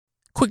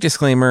Quick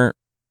disclaimer,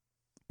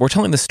 we're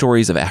telling the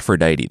stories of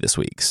Aphrodite this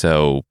week,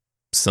 so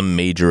some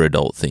major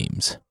adult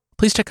themes.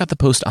 Please check out the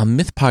post on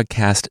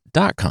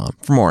mythpodcast.com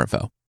for more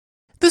info.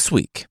 This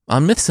week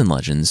on Myths and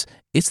Legends,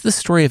 it's the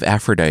story of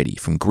Aphrodite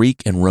from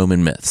Greek and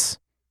Roman myths.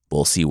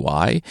 We'll see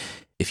why,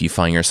 if you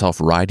find yourself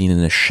riding in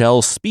a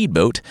shell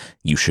speedboat,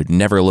 you should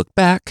never look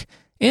back,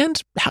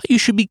 and how you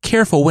should be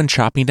careful when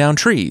chopping down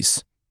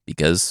trees,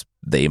 because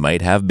they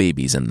might have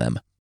babies in them.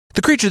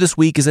 The creature this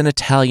week is an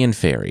Italian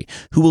fairy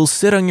who will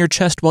sit on your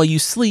chest while you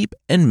sleep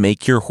and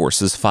make your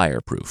horses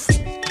fireproof.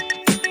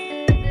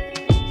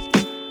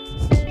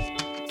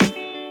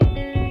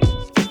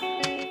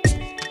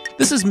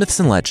 This is Myths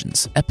and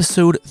Legends,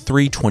 episode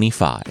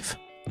 325,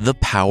 The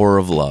Power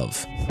of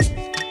Love.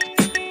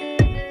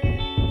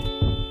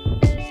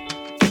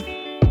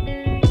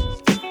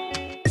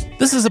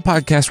 This is a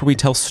podcast where we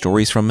tell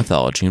stories from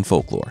mythology and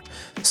folklore.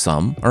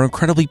 Some are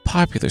incredibly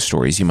popular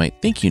stories you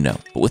might think you know,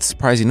 but with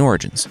surprising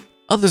origins.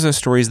 Others are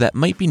stories that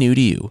might be new to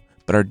you,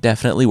 but are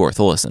definitely worth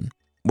a listen.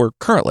 We're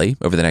currently,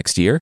 over the next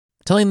year,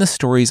 telling the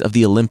stories of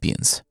the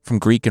Olympians from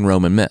Greek and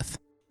Roman myth.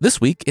 This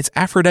week, it's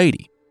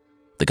Aphrodite,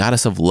 the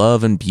goddess of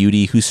love and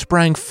beauty who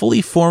sprang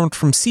fully formed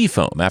from sea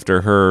foam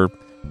after her,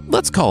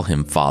 let's call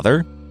him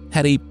father,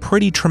 had a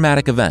pretty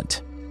traumatic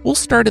event. We'll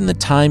start in the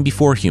time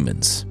before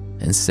humans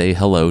and say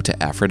hello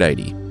to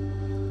Aphrodite.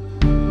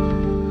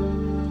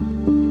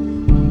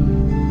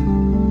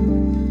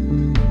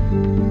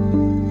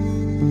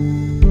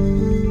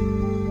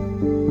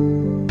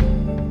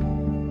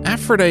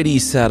 Aphrodite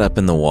sat up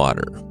in the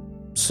water.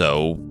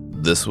 So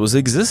this was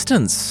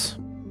existence.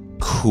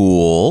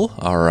 Cool,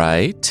 all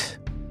right.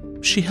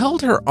 She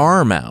held her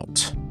arm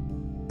out.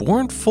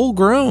 Born full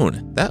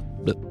grown. That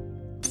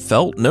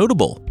felt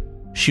notable.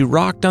 She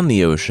rocked on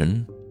the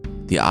ocean,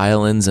 the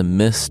islands a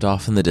mist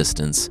off in the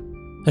distance.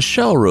 A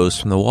shell rose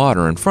from the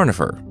water in front of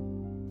her.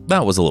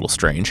 That was a little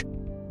strange.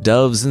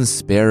 Doves and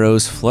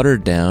sparrows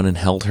fluttered down and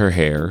held her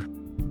hair.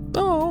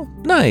 Oh,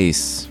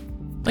 nice.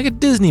 Like a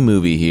Disney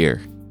movie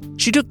here.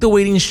 She took the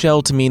waiting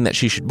shell to mean that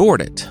she should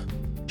board it.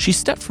 She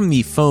stepped from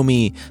the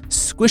foamy,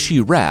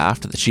 squishy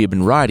raft that she had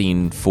been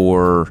riding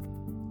for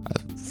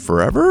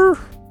forever?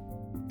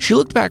 She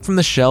looked back from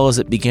the shell as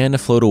it began to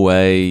float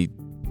away.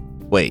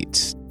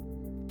 Wait,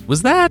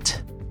 was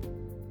that?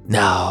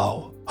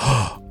 No.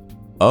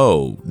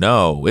 Oh,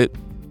 no,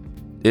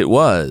 it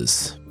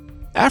was.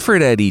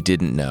 Aphrodite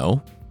didn't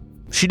know.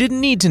 She didn't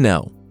need to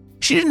know.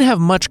 She didn't have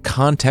much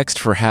context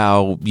for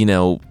how,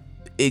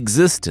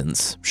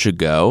 existence should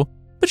go,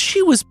 but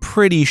she was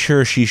pretty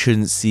sure she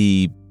shouldn't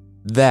see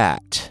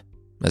that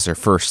as her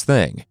first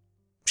thing.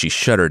 She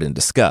shuddered in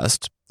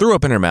disgust, threw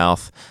up in her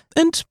mouth,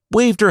 and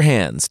waved her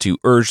hands to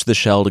urge the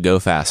shell to go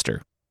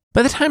faster.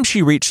 By the time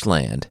she reached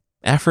land,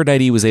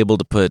 Aphrodite was able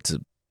to put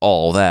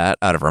all that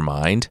out of her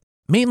mind,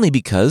 mainly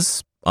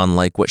because,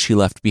 unlike what she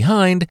left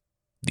behind,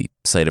 the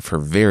site of her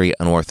very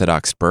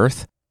unorthodox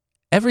birth,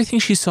 everything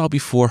she saw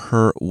before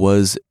her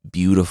was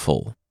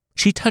beautiful.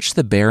 She touched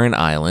the barren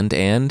island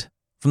and,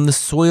 from the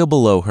soil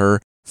below her,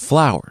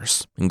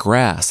 flowers and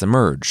grass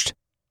emerged.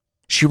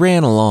 She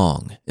ran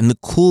along in the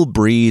cool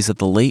breeze at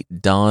the late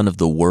dawn of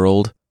the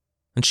world,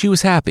 and she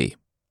was happy.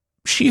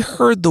 She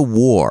heard the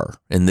war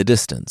in the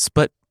distance,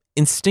 but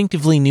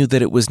instinctively knew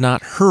that it was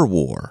not her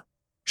war.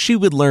 She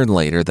would learn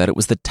later that it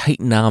was the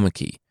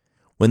Titanomachy,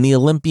 when the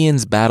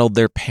Olympians battled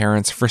their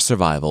parents for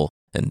survival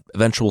and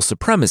eventual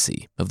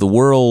supremacy of the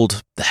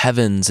world, the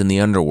heavens, and the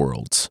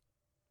underworlds.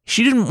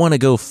 She didn't want to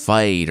go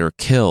fight or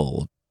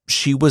kill.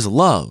 She was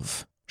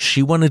love.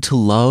 She wanted to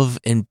love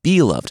and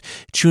be loved,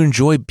 to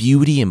enjoy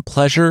beauty and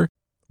pleasure.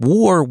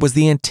 War was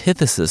the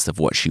antithesis of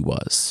what she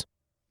was.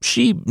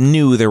 She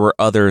knew there were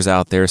others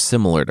out there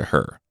similar to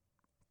her.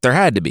 There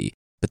had to be,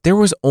 but there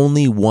was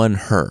only one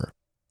her.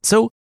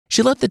 So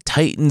she let the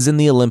Titans and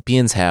the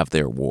Olympians have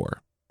their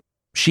war.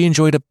 She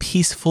enjoyed a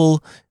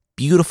peaceful,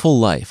 beautiful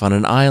life on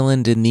an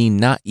island in the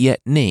not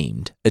yet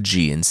named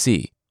Aegean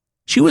Sea.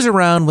 She was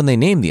around when they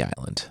named the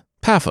island,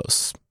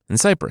 Paphos, in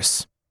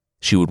Cyprus.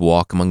 She would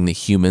walk among the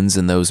humans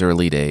in those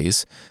early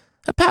days,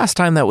 a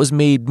pastime that was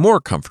made more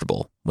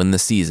comfortable when the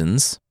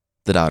Seasons,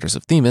 the daughters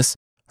of Themis,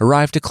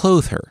 arrived to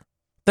clothe her.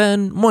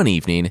 Then, one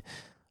evening,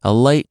 a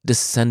light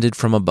descended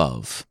from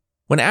above.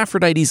 When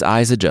Aphrodite's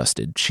eyes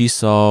adjusted, she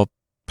saw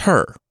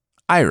her,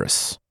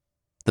 Iris,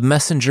 the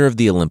messenger of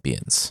the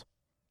Olympians.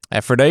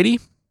 "Aphrodite?"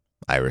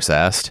 Iris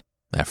asked.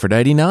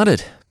 Aphrodite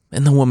nodded,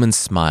 and the woman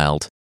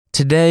smiled.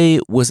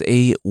 Today was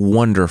a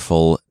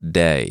wonderful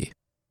day.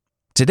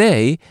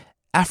 Today,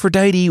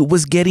 Aphrodite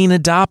was getting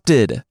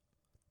adopted.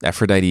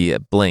 Aphrodite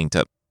blinked.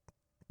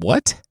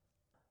 What?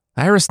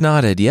 Iris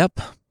nodded. Yep.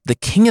 The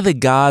king of the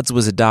gods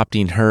was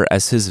adopting her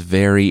as his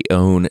very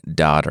own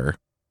daughter.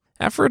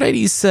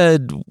 Aphrodite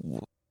said,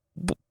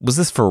 "Was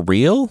this for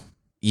real?"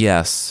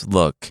 Yes,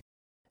 look.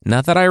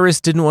 Not that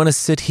Iris didn't want to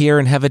sit here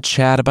and have a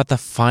chat about the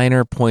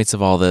finer points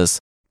of all this,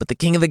 but the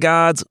king of the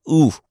gods,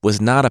 was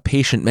not a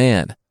patient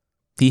man.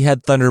 He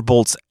had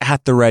thunderbolts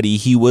at the ready.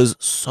 He was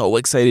so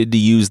excited to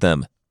use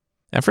them.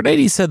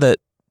 Aphrodite said that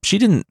she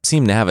didn't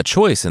seem to have a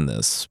choice in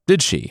this,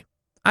 did she?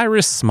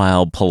 Iris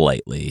smiled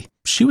politely.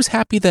 She was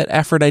happy that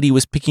Aphrodite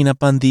was picking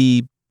up on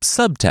the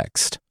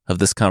subtext of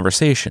this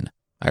conversation.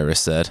 Iris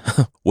said,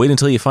 "Wait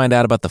until you find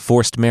out about the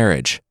forced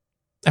marriage."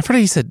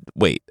 Aphrodite said,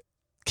 "Wait,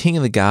 king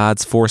of the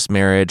gods, forced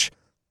marriage?"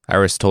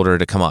 Iris told her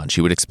to come on, she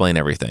would explain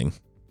everything.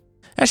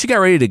 As she got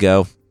ready to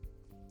go,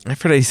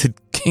 Aphrodite said,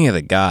 "King of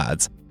the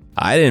gods?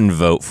 I didn't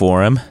vote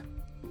for him."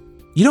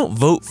 "You don't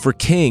vote for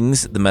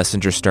kings," the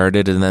messenger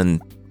started and then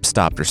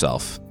stopped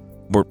herself.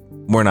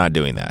 We're not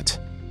doing that."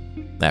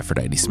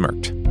 Aphrodite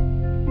smirked.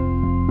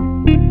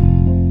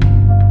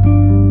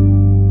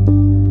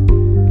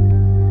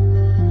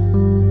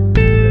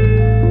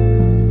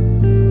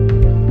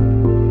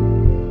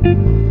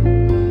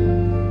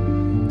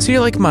 "So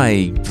you're like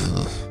my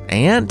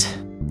aunt?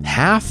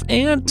 Half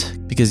aunt?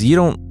 Because you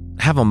don't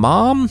have a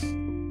mom?"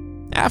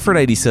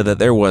 Aphrodite said that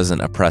there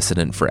wasn't a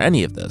precedent for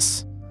any of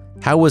this.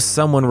 How was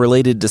someone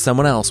related to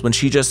someone else when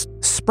she just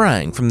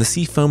sprang from the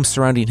sea foam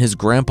surrounding his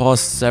grandpa's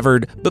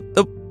severed...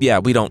 Yeah,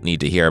 we don't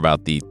need to hear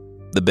about the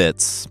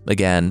bits.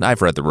 Again,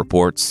 I've read the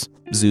reports.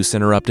 Zeus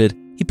interrupted.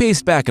 He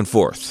paced back and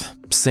forth,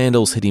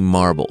 sandals hitting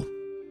marble.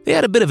 They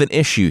had a bit of an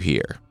issue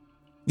here.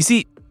 You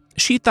see,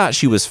 she thought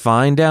she was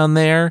fine down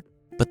there,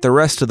 but the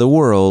rest of the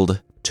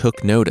world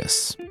took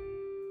notice.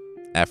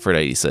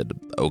 Aphrodite said,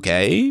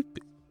 "Okay,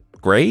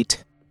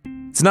 great."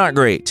 "It's not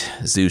great,"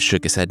 Zeus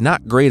shook his head.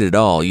 "Not great at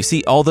all. You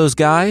see all those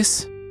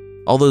guys?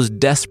 All those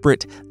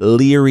desperate,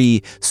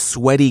 leery,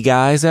 sweaty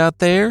guys out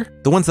there?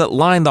 The ones that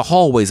lined the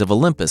hallways of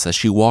Olympus as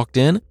she walked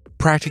in,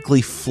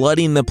 practically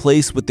flooding the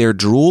place with their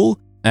drool?"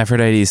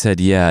 Aphrodite said,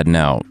 "Yeah,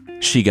 no,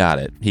 she got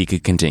it." He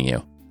could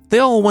continue. "They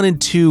all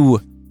wanted to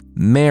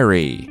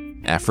marry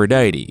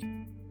Aphrodite."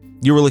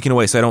 You were looking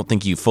away, so I don't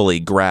think you fully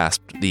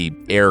grasped the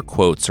air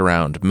quotes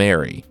around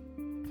marry.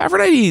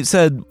 Aphrodite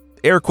said,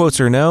 air quotes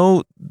or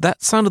no,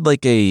 that sounded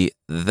like a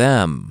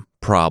them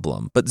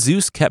problem, but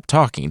Zeus kept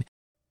talking.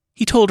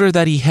 He told her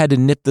that he had to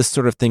nip this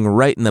sort of thing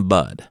right in the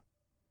bud.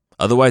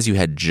 Otherwise, you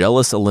had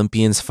jealous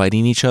Olympians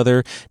fighting each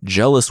other,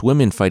 jealous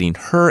women fighting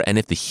her, and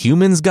if the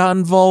humans got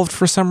involved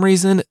for some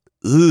reason,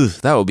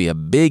 that would be a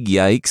big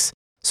yikes.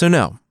 So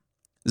no,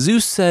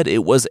 Zeus said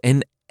it was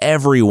an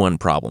everyone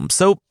problem,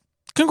 so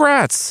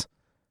congrats.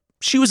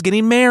 She was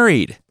getting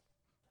married.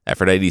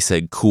 Aphrodite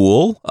said,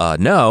 "Cool.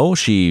 No,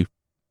 she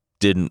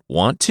didn't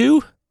want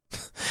to?"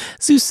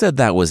 Zeus said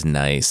that was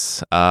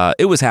nice.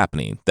 It was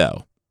happening,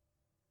 though.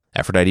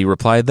 Aphrodite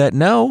replied that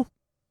no,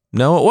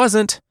 it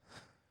wasn't.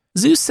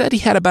 Zeus said he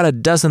had about a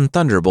dozen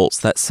thunderbolts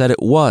that said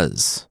it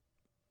was.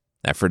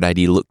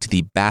 Aphrodite looked to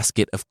the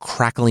basket of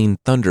crackling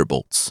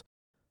thunderbolts.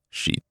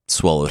 She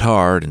swallowed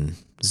hard, and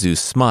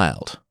Zeus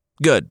smiled.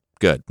 Good.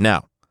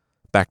 Now,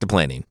 back to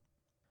planning.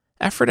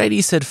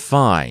 Aphrodite said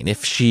fine,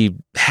 if she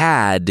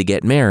had to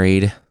get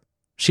married.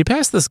 She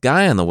passed this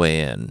guy on the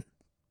way in.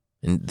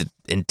 The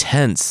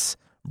intense,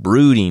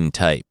 brooding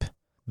type.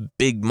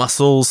 Big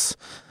muscles.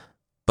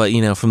 But,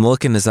 from the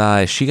look in his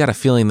eyes, she got a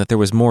feeling that there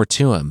was more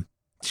to him.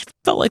 She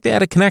felt like they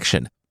had a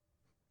connection.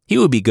 He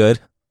would be good.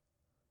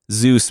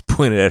 Zeus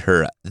pointed at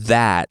her.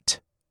 That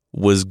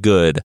was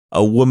good.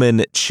 A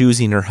woman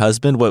choosing her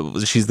husband?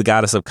 What? She's the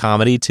goddess of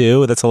comedy,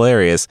 too? That's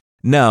hilarious.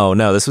 No,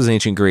 this was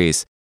ancient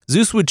Greece.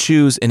 Zeus would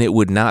choose, and it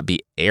would not be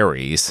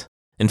Ares.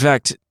 In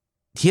fact,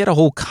 he had a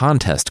whole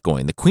contest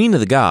going. The queen of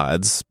the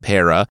gods,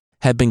 Hera,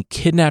 had been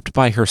kidnapped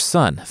by her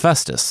son,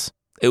 Hephaestus.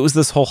 It was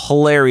this whole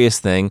hilarious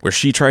thing where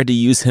she tried to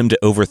use him to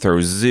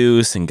overthrow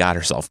Zeus and got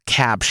herself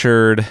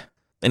captured.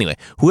 Anyway,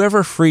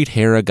 whoever freed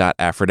Hera got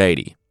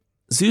Aphrodite.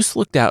 Zeus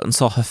looked out and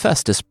saw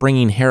Hephaestus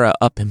bringing Hera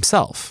up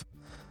himself.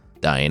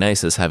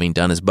 Dionysus having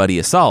done his buddy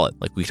a solid,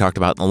 like we talked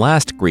about in the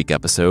last Greek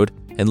episode,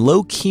 and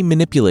low-key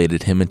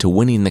manipulated him into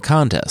winning the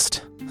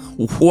contest.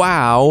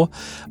 Wow!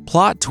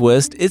 Plot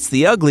twist, it's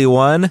the ugly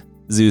one,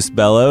 Zeus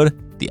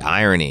bellowed. The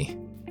irony.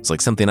 It's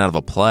like something out of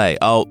a play.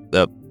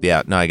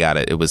 Yeah, no, I got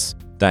it. It was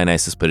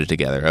Dionysus put it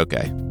together.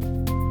 Okay.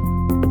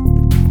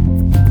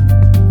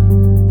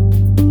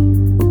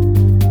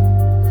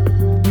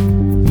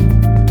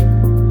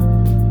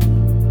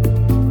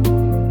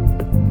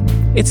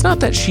 It's not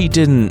that she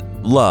didn't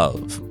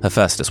love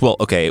Hephaestus. Well,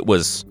 okay, it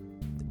was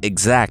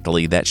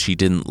exactly that she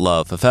didn't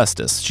love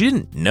Hephaestus. She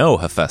didn't know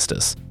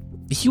Hephaestus.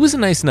 He was a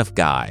nice enough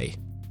guy.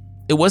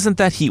 It wasn't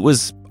that he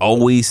was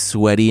always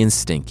sweaty and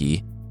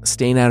stinky,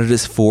 staying out at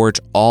his forge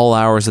all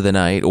hours of the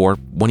night, or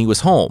when he was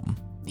home.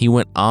 He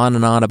went on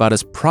and on about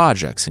his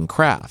projects and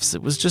crafts.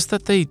 It was just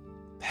that they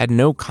had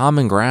no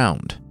common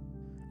ground.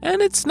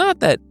 And it's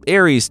not that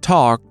Ares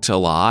talked a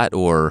lot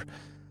or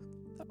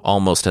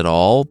almost at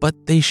all,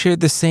 but they shared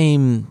the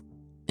same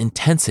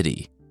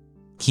intensity.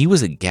 He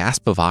was a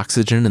gasp of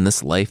oxygen in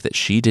this life that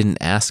she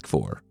didn't ask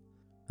for,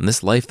 in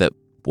this life that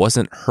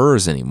wasn't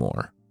hers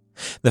anymore.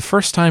 The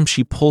first time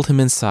she pulled him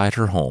inside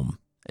her home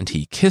and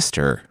he kissed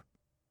her,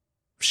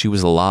 she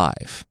was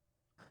alive.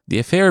 The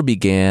affair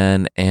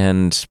began,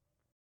 and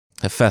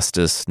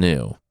Hephaestus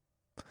knew.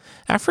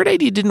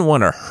 Aphrodite didn't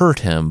want to hurt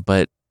him,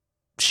 but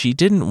she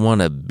didn't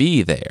want to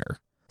be there.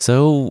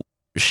 So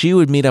she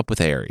would meet up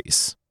with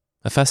Ares,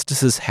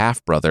 Hephaestus'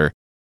 half-brother,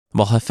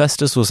 while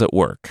Hephaestus was at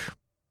work.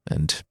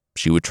 and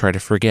she would try to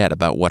forget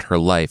about what her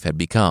life had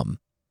become.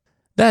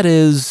 That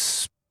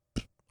is,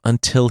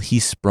 until he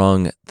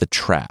sprung the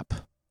trap.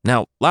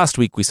 Now, last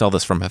week we saw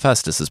this from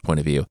Hephaestus' point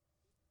of view,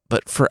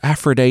 but for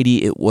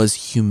Aphrodite it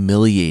was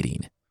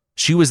humiliating.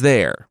 She was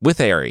there with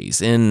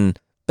Ares in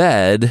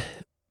bed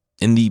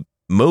in the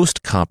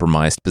most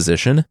compromised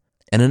position,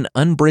 and an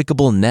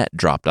unbreakable net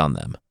dropped on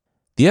them.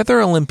 The other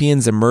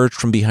Olympians emerged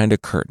from behind a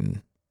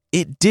curtain.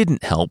 It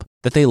didn't help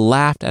that they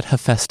laughed at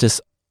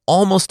Hephaestus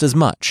almost as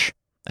much,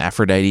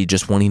 Aphrodite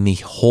just wanting the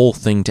whole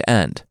thing to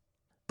end.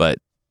 But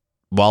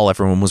while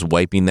everyone was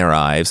wiping their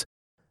eyes,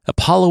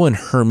 Apollo and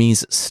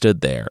Hermes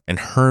stood there, and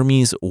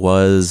Hermes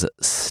was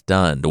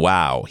stunned.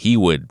 Wow, he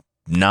would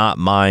not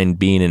mind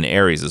being in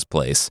Ares'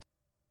 place.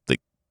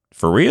 Like,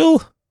 for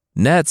real?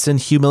 Nets and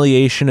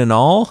humiliation and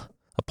all?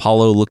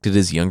 Apollo looked at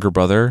his younger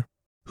brother,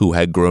 who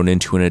had grown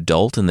into an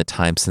adult in the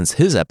time since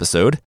his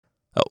episode.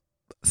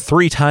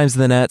 3 times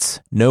the nets,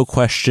 no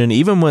question,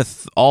 even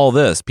with all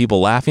this, people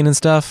laughing and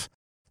stuff,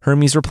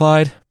 Hermes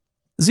replied.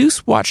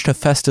 Zeus watched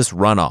Hephaestus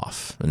run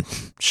off and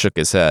shook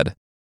his head.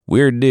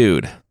 Weird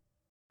dude.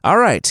 All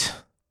right,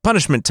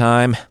 punishment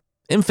time.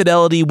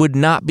 Infidelity would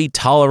not be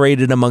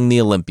tolerated among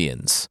the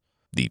Olympians.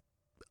 The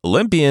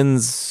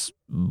Olympians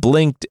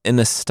blinked in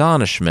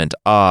astonishment.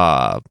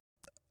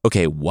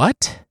 Okay,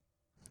 what?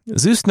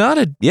 Zeus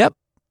nodded. Yep.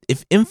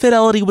 If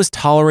infidelity was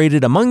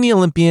tolerated among the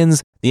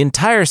Olympians, the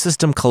entire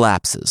system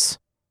collapses.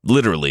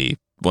 Literally,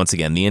 once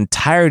again, the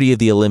entirety of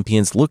the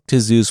Olympians looked to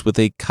Zeus with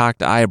a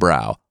cocked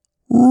eyebrow.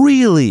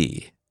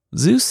 Really?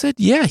 Zeus said,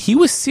 yeah, he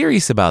was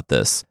serious about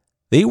this.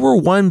 They were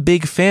one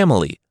big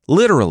family,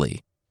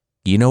 literally.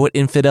 You know what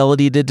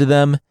infidelity did to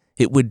them?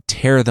 It would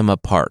tear them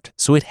apart,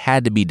 so it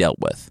had to be dealt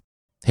with.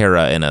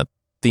 Hera and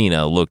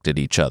Athena looked at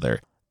each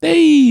other.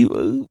 They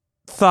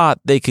thought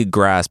they could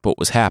grasp what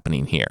was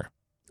happening here.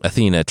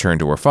 Athena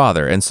turned to her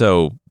father, and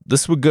so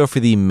this would go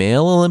for the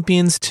male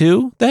Olympians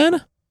too,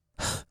 then?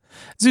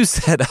 Zeus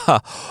said,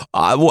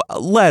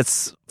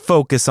 let's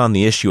focus on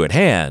the issue at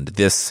hand.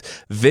 This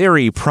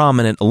very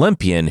prominent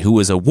Olympian who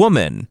was a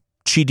woman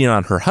cheating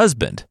on her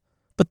husband.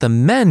 But the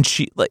men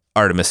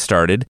Artemis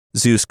started.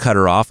 Zeus cut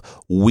her off.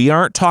 We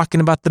aren't talking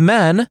about the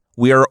men.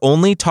 We are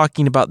only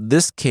talking about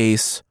this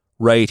case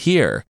right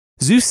here.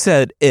 Zeus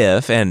said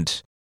if,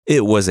 and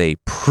it was a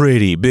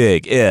pretty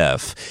big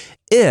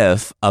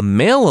if a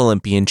male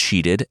Olympian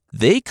cheated,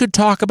 they could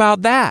talk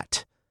about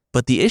that.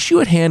 But the issue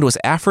at hand was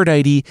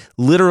Aphrodite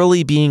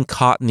literally being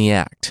caught in the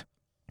act.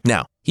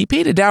 Now, he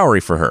paid a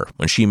dowry for her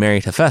when she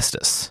married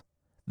Hephaestus.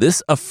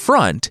 This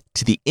affront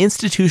to the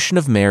institution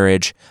of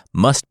marriage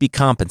must be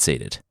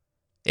compensated.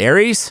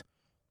 Ares?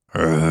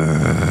 You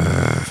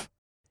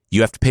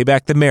have to pay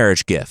back the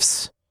marriage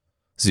gifts,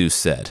 Zeus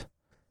said.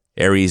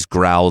 Ares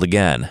growled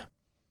again.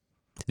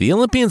 The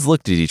Olympians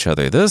looked at each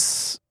other.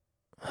 Things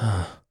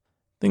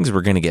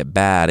were going to get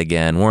bad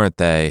again, weren't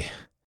they?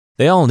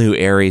 They all knew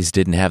Ares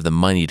didn't have the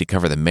money to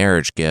cover the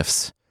marriage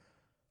gifts.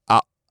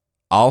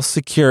 I'll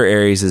secure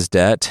Ares'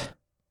 debt,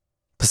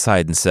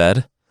 Poseidon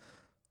said.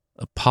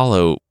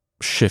 Apollo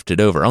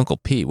shifted over. Uncle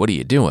P, what are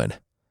you doing?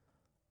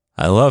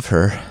 I love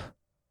her.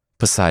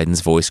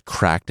 Poseidon's voice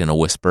cracked in a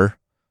whisper.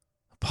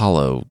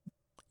 Apollo,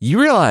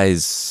 you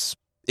realize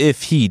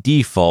if he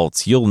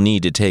defaults, you'll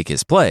need to take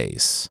his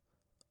place.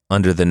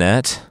 Under the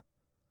net?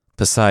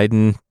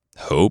 Poseidon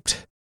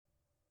hoped.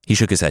 He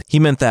shook his head. He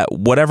meant that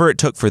whatever it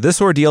took for this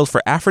ordeal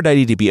for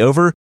Aphrodite to be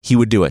over, he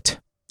would do it.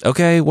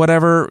 Okay,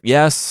 whatever,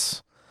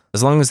 yes.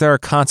 As long as there are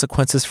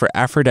consequences for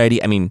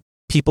Aphrodite,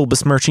 people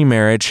besmirching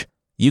marriage,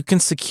 you can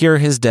secure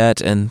his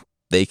debt and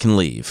they can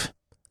leave.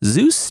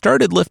 Zeus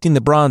started lifting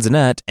the bronze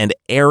net and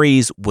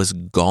Ares was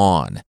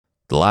gone.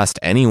 The last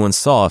anyone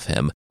saw of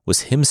him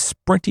was him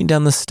sprinting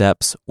down the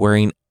steps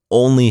wearing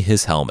only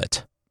his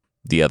helmet.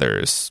 The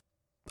others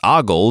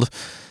ogled,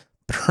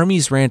 but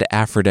Hermes ran to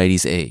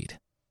Aphrodite's aid,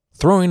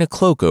 throwing a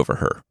cloak over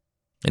her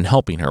and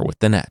helping her with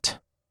the net.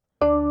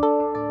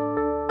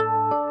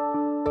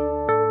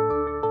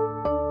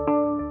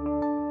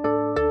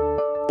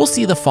 We'll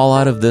see the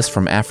fallout of this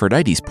from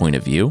Aphrodite's point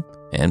of view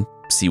and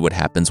see what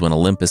happens when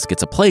Olympus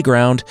gets a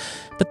playground,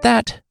 but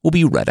that will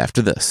be right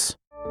after this.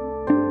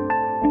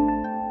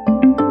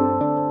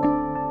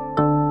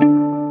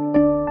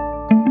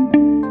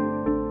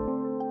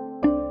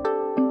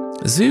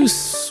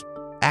 Zeus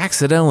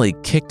accidentally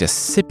kicked a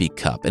sippy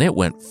cup and it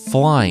went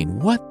flying.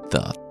 What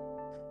the?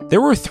 There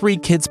were 3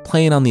 kids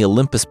playing on the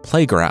Olympus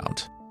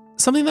playground.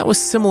 Something that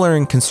was similar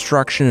in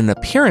construction and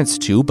appearance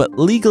to, but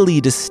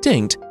legally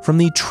distinct from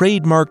the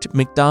trademarked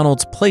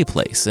McDonald's play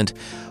place. And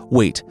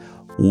wait,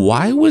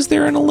 why was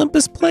there an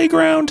Olympus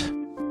playground?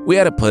 We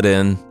had it put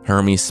in,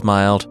 Hermes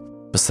smiled.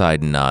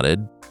 Poseidon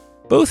nodded.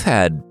 Both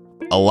had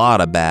a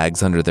lot of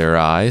bags under their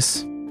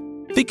eyes.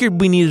 Figured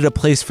we needed a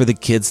place for the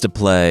kids to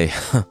play.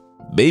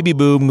 Baby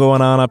boom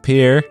going on up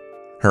here.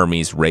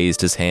 Hermes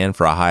raised his hand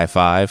for a high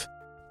five.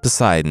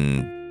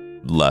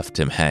 Poseidon left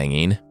him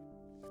hanging.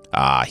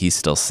 He's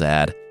still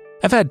sad.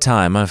 I've had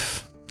time.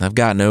 I've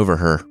gotten over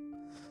her,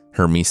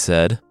 Hermes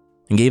said,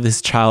 and gave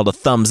his child a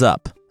thumbs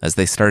up as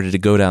they started to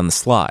go down the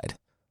slide.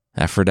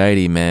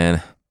 Aphrodite,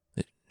 man,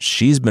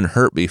 she's been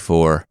hurt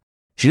before.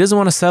 She doesn't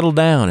want to settle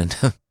down, and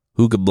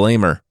who could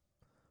blame her?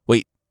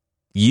 Wait,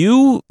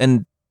 you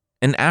and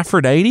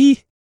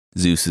Aphrodite?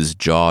 Zeus's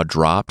jaw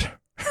dropped.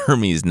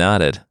 Hermes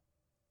nodded.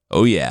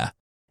 Oh yeah,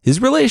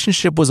 his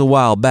relationship was a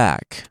while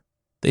back.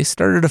 They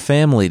started a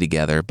family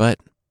together, but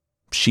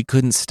she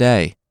couldn't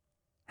stay.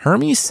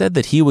 Hermes said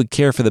that he would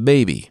care for the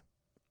baby.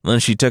 Then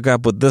she took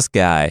up with this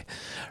guy.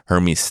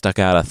 Hermes stuck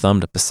out a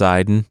thumb to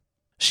Poseidon.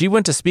 She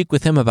went to speak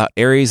with him about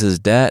Ares'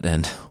 debt,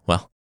 and,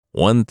 well,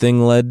 one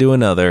thing led to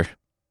another.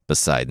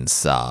 Poseidon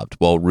sobbed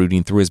while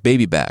rooting through his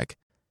baby bag.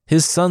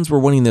 His sons were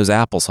wanting those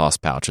applesauce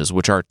pouches,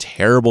 which are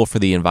terrible for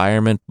the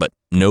environment, but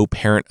no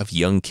parent of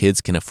young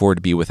kids can afford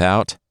to be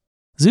without.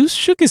 Zeus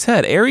shook his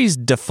head. Ares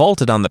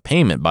defaulted on the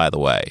payment, by the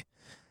way.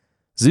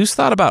 Zeus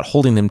thought about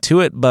holding him to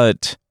it,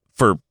 but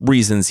for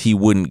reasons he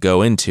wouldn't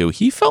go into,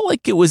 he felt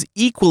like it was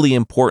equally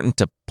important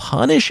to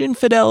punish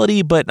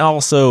infidelity, but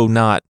also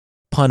not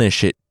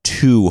punish it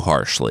too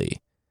harshly.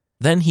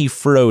 Then he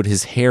furrowed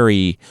his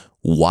hairy,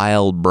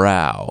 wild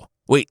brow.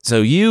 Wait,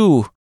 so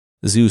you...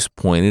 Zeus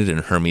pointed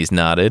and Hermes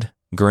nodded,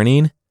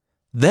 grinning.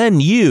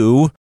 Then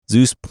you...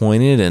 Zeus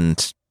pointed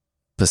and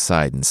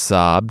Poseidon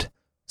sobbed.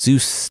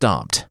 Zeus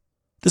stomped.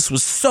 This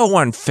was so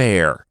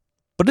unfair.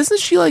 But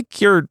isn't she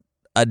like your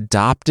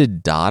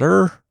adopted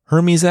daughter?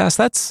 Hermes asked.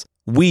 That's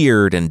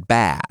weird and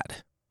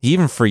bad,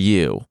 even for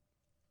you.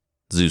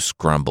 Zeus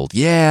grumbled.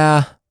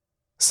 Yeah,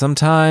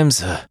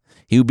 sometimes,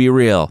 he would be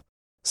real.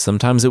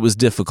 Sometimes it was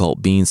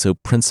difficult being so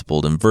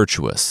principled and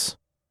virtuous.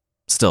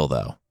 Still,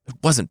 though, it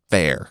wasn't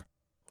fair.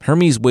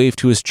 Hermes waved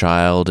to his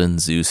child and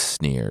Zeus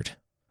sneered.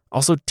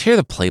 Also, tear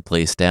the play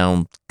place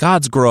down.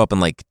 Gods grow up in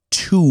like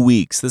 2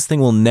 weeks. This thing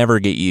will never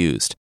get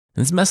used.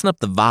 And it's messing up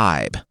the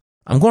vibe.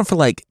 I'm going for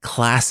like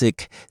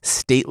classic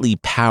stately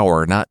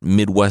power, not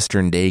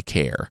Midwestern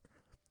daycare.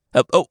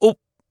 Oh,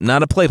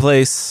 not a play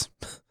place.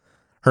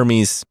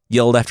 Hermes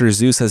yelled after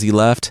Zeus as he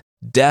left.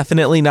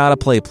 Definitely not a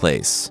play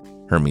place.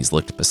 Hermes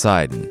looked at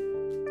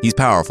Poseidon. He's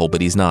powerful,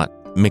 but he's not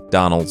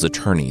McDonald's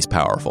attorney's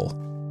powerful.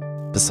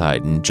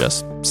 Poseidon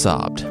just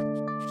sobbed.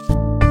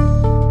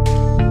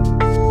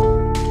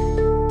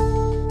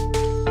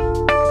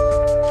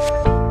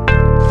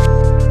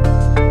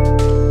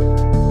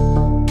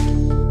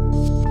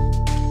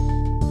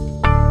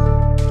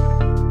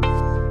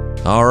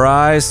 All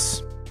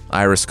rise,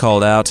 Iris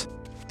called out.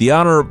 The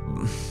honor...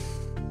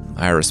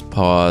 Iris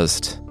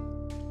paused.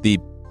 The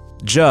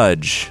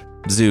judge,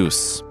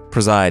 Zeus,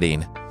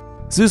 presiding.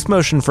 Zeus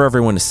motioned for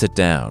everyone to sit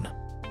down.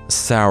 A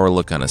sour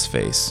look on his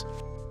face.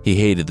 He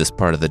hated this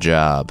part of the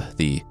job,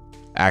 the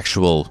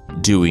actual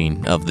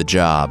doing of the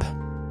job.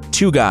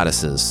 2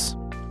 goddesses,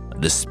 a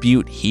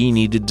dispute he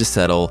needed to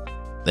settle,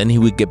 then he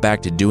would get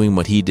back to doing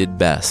what he did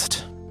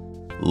best.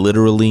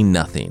 Literally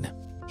nothing.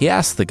 He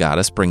asked the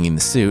goddess bringing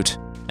the suit,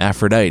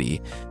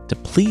 Aphrodite, to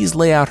please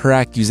lay out her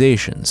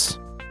accusations.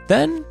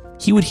 Then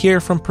he would hear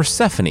from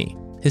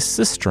Persephone, his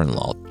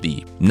sister-in-law,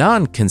 the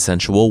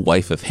non-consensual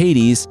wife of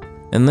Hades,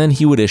 and then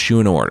he would issue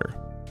an order.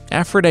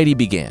 Aphrodite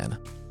began.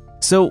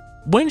 So,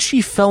 when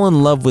she fell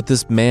in love with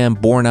this man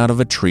born out of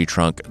a tree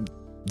trunk,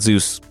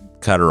 Zeus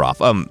cut her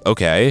off.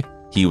 Okay.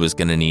 He was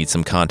gonna need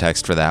some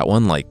context for that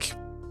one, like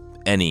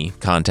any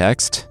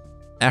context.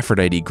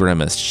 Aphrodite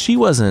grimaced. She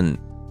wasn't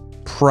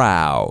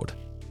proud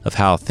of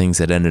how things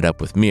had ended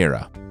up with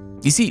Mira.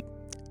 You see,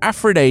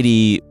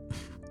 Aphrodite,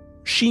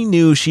 she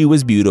knew she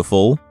was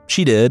beautiful.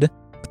 She did.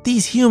 But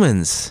these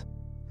humans,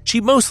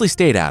 she mostly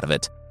stayed out of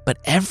it. But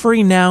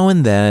every now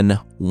and then,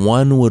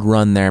 one would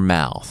run their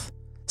mouth,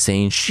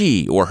 saying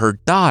she or her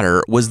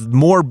daughter was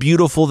more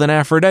beautiful than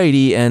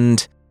Aphrodite,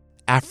 and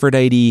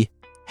Aphrodite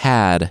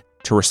had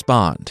to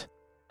respond.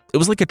 It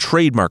was like a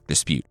trademark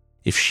dispute.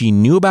 If she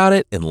knew about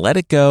it and let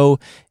it go,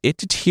 it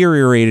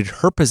deteriorated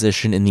her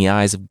position in the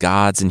eyes of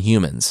gods and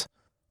humans.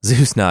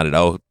 Zeus nodded.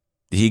 Oh,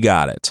 he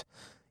got it.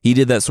 He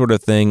did that sort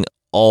of thing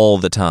all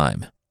the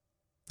time.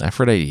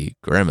 Aphrodite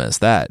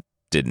grimaced. That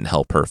didn't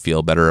help her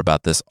feel better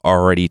about this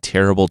already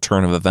terrible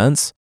turn of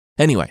events.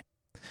 Anyway,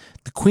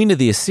 the queen of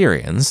the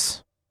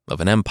Assyrians, of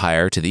an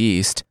empire to the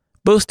east,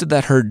 boasted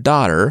that her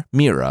daughter,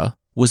 Mira,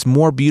 was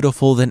more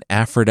beautiful than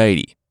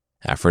Aphrodite.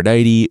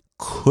 Aphrodite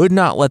could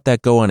not let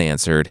that go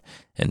unanswered,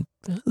 and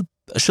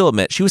she'll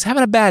admit she was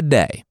having a bad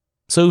day.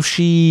 So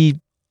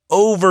she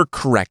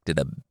overcorrected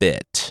a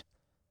bit.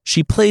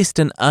 She placed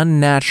an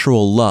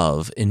unnatural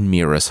love in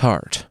Mira's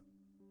heart.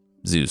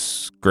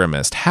 Zeus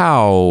grimaced.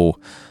 How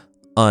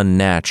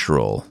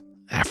unnatural?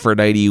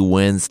 Aphrodite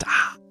winced.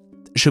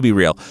 She'll be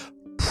real.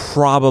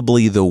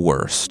 Probably the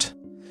worst.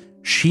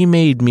 She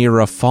made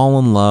Mira fall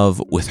in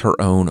love with her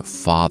own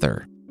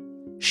father.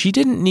 She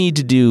didn't need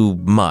to do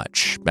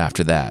much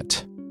after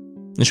that.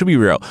 And she'll be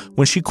real.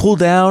 When she cooled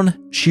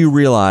down, she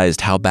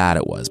realized how bad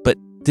it was, but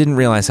didn't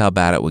realize how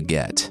bad it would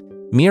get.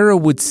 Mira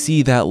would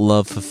see that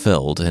love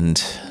fulfilled,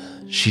 and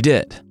she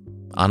did.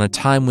 On a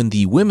time when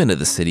the women of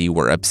the city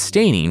were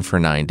abstaining for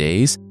 9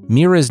 days,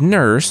 Mira's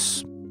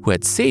nurse, who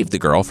had saved the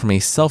girl from a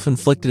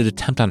self-inflicted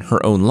attempt on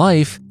her own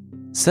life,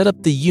 set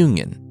up the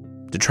union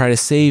to try to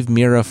save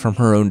Mira from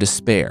her own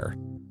despair.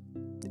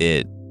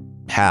 It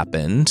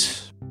happened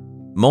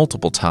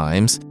multiple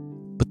times,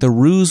 but the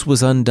ruse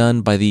was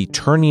undone by the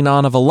turning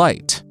on of a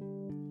light.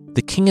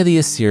 The king of the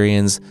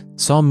Assyrians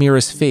saw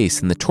Mira's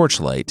face in the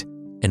torchlight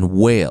and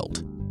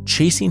wailed,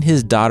 chasing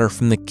his daughter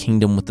from the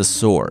kingdom with the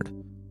sword.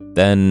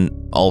 Then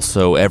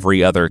also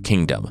every other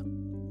kingdom.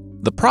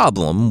 The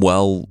problem,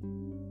 well,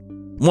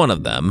 one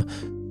of them,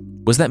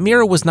 was that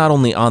Mira was not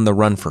only on the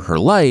run for her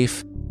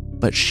life,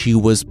 but she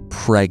was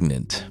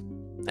pregnant.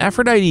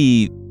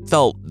 Aphrodite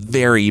felt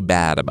very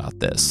bad about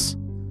this.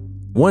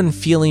 One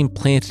feeling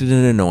planted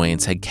in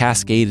annoyance had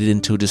cascaded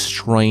into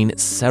destroying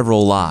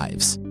several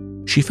lives.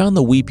 She found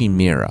the weeping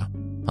Mira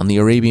on the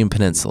Arabian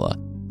Peninsula,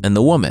 and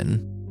the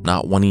woman,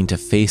 not wanting to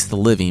face the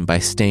living by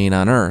staying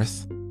on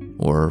Earth,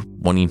 or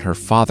wanting her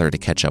father to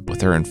catch up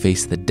with her and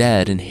face the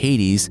dead in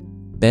Hades,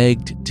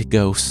 begged to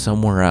go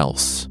somewhere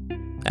else.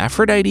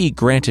 Aphrodite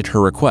granted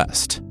her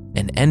request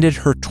and ended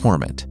her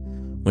torment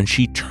when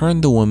she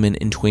turned the woman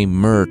into a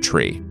myrrh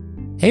tree.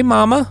 "Hey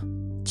mama,"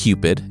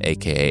 Cupid,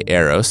 aka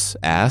Eros,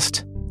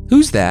 asked.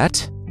 "Who's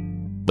that?"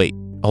 "Wait,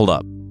 hold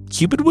up.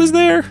 Cupid was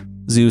there?"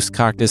 Zeus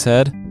cocked his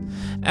head.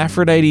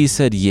 Aphrodite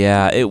said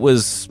yeah, it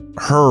was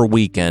her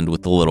weekend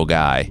with the little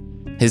guy.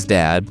 His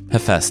dad,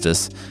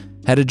 Hephaestus,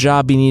 had a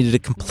job he needed to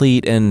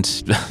complete,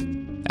 and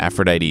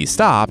Aphrodite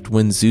stopped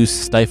when Zeus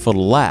stifled a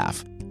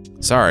laugh.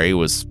 "Sorry,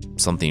 was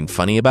something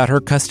funny about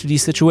her custody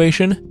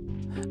situation?"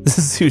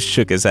 Zeus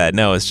shook his head.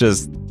 "No, it's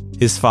just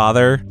his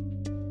father,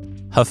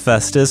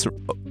 Hephaestus,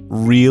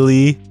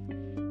 really?"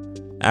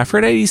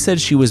 Aphrodite said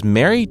she was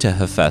married to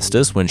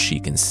Hephaestus when she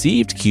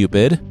conceived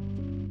Cupid.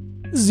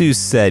 Zeus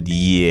said,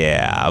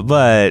 "Yeah,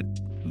 but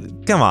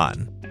come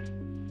on,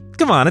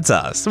 it's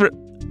us.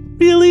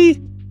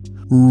 Really?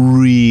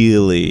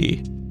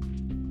 Really?"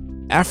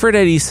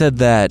 Aphrodite said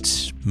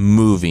that,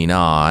 moving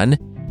on,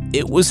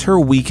 it was her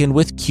weekend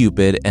with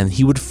Cupid and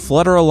he would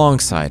flutter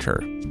alongside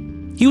her.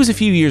 He was a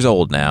few years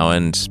old now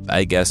and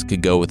I guess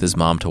could go with his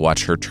mom to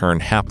watch her turn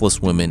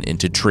hapless women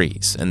into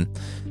trees, and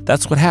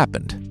that's what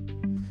happened.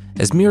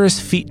 As Mira's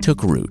feet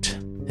took root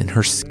and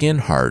her skin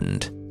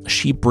hardened,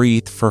 she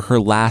breathed for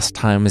her last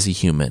time as a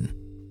human,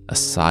 a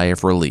sigh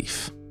of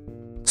relief.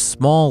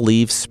 Small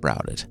leaves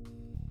sprouted,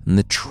 and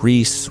the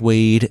tree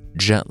swayed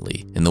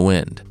gently in the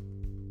wind.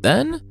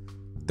 Then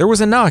there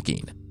was a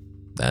knocking,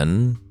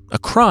 then a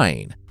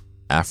crying.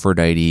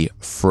 Aphrodite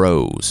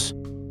froze.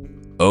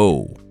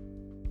 Oh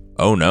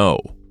no.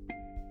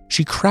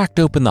 She cracked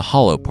open the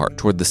hollow part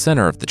toward the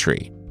center of the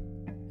tree,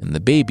 and the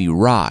baby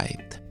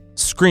writhed,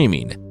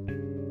 screaming.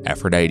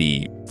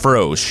 Aphrodite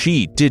froze.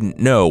 She didn't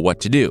know what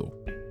to do.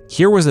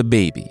 Here was a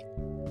baby,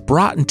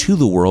 brought into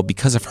the world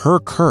because of her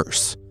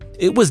curse.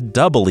 It was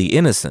doubly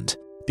innocent,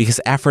 because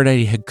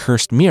Aphrodite had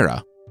cursed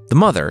Mira, the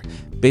mother,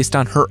 based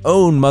on her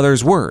own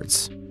mother's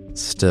words.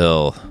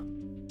 Still,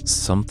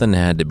 something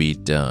had to be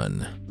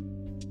done.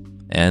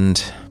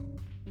 And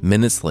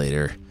minutes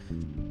later,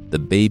 the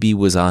baby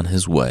was on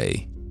his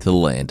way to the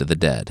land of the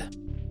dead.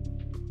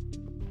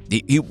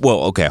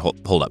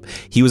 Hold up.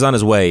 He was on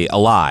his way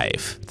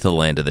alive to the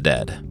land of the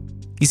dead.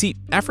 You see,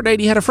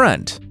 Aphrodite had a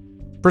friend,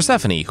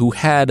 Persephone, who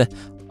had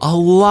a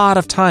lot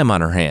of time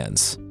on her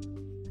hands.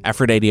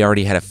 Aphrodite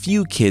already had a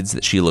few kids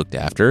that she looked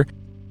after,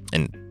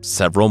 and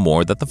several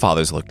more that the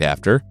fathers looked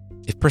after.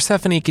 If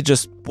Persephone could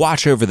just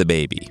watch over the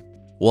baby,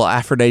 while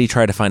Aphrodite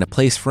tried to find a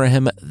place for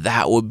him,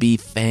 that would be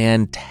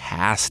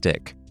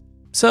fantastic.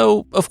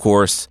 So, of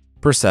course,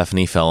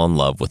 Persephone fell in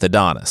love with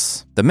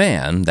Adonis, the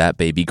man that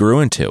baby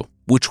grew into,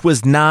 which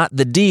was not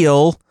the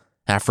deal.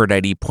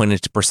 Aphrodite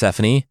pointed to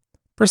Persephone.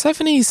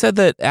 Persephone said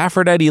that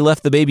Aphrodite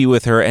left the baby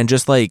with her and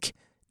just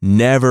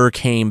never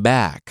came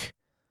back.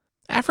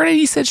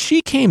 Aphrodite said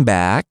she came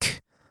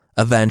back,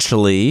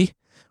 eventually,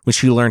 when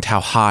she learned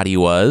how hot he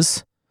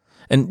was.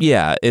 And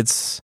yeah,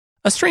 it's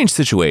a strange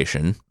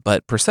situation,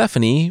 but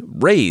Persephone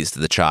raised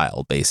the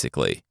child,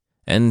 basically.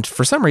 And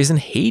for some reason,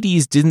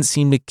 Hades didn't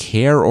seem to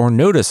care or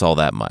notice all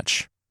that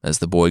much, as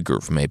the boy grew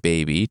from a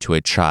baby to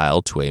a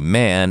child to a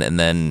man, and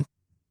then,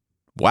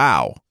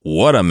 wow,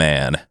 what a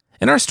man.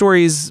 In our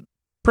stories,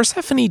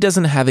 Persephone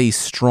doesn't have a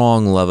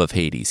strong love of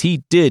Hades.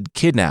 He did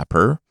kidnap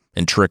her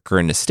and trick her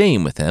into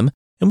staying with him,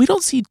 and we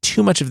don't see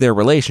too much of their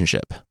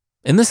relationship.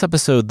 In this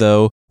episode,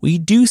 though, we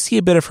do see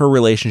a bit of her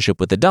relationship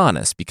with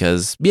Adonis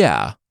because,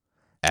 yeah,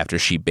 after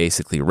she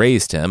basically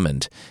raised him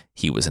and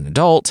he was an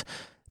adult,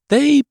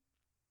 they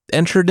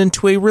entered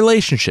into a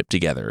relationship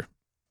together.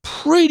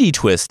 Pretty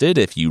twisted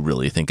if you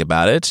really think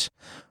about it,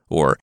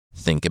 or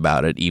think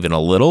about it even a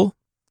little.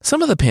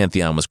 Some of the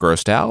pantheon was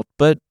grossed out,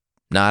 but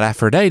not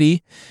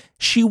Aphrodite.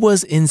 She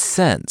was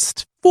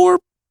incensed for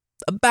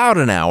about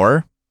an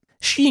hour.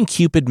 She and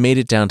Cupid made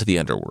it down to the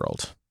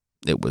underworld.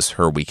 It was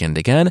her weekend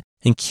again,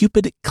 and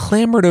Cupid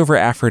clambered over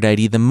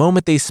Aphrodite the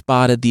moment they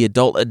spotted the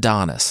adult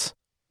Adonis.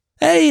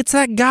 "Hey, it's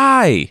that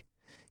guy!"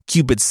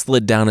 Cupid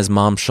slid down his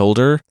mom's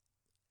shoulder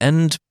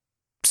and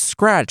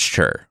scratched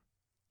her.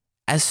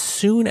 As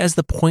soon as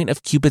the point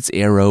of Cupid's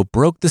arrow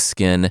broke the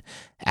skin,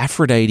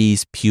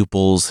 Aphrodite's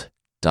pupils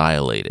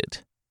dilated.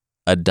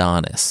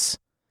 Adonis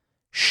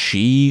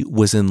She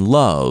was in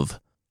love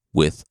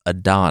with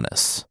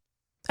Adonis.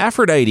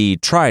 Aphrodite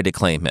tried to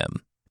claim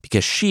him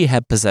because she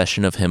had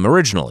possession of him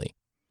originally.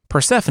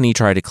 Persephone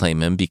tried to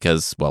claim him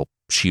because, well,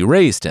 she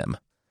raised him.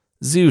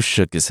 Zeus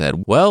shook his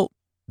head. Well,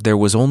 there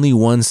was only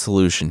one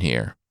solution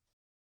here.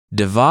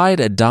 Divide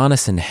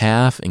Adonis in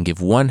half and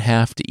give one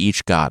half to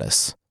each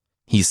goddess.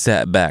 He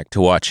sat back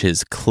to watch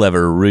his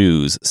clever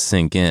ruse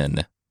sink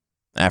in.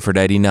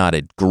 Aphrodite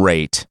nodded.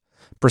 Great.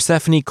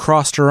 Persephone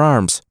crossed her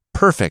arms.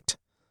 Perfect.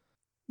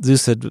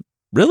 Zeus said,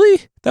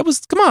 really?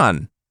 Come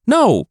on.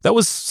 No, that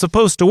was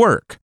supposed to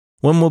work.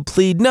 One would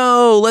plead,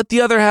 no, let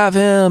the other have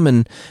him,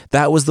 and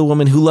that was the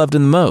woman who loved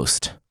him the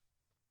most.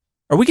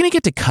 Are we going to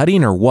get to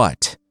cutting or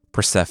what?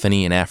 Persephone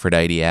and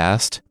Aphrodite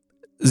asked.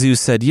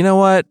 Zeus said, you know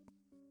what?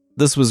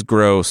 This was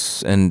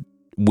gross and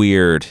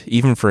weird,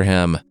 even for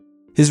him.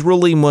 His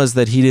ruling was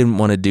that he didn't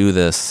want to do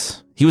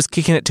this. He was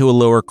kicking it to a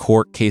lower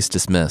court, case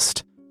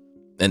dismissed.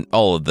 And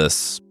all of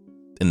this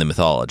in the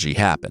mythology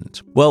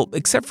happened. Well,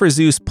 except for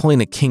Zeus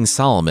pulling a King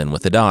Solomon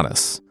with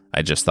Adonis.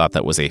 I just thought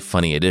that was a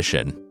funny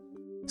addition.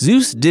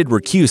 Zeus did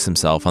recuse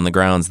himself on the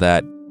grounds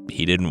that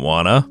he didn't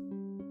wanna,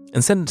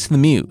 and sent it to the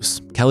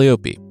muse,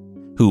 Calliope,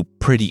 who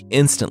pretty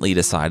instantly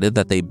decided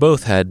that they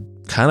both had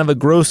kind of a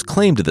gross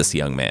claim to this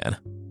young man.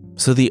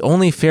 So the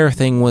only fair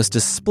thing was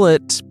to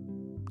split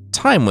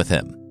time with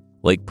him.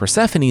 Like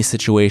Persephone's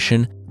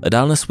situation,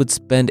 Adonis would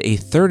spend a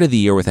third of the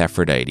year with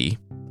Aphrodite,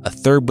 a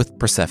third with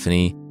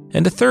Persephone,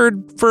 and a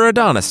third for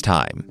Adonis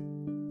time,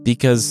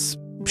 because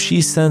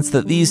she sensed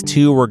that these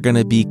two were going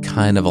to be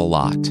kind of a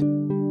lot.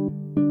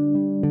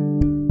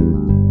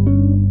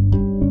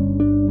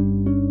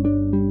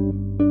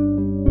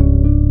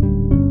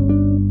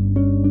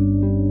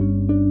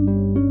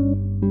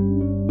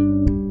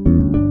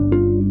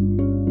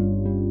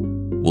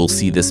 We'll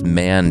see this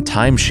man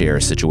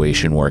timeshare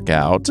situation work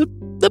out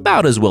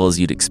about as well as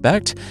you'd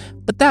expect,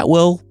 but that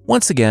will,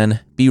 once again,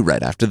 be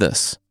right after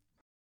this.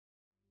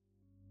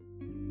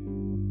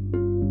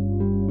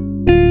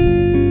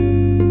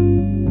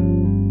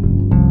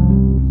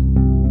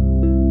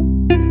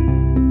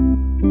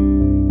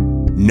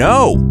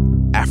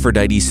 No!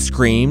 Aphrodite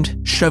screamed,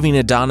 shoving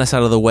Adonis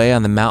out of the way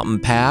on the mountain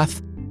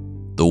path.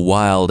 The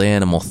wild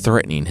animal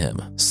threatening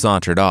him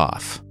sauntered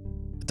off.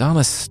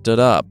 Adonis stood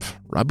up,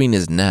 rubbing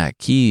his neck.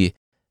 He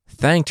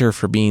thanked her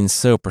for being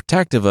so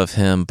protective of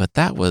him, but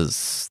that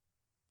was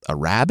a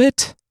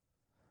rabbit?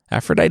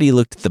 Aphrodite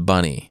looked at the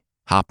bunny,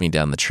 hopping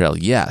down the trail.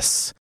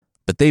 Yes,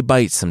 but they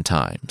bite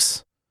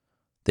sometimes.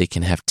 They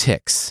can have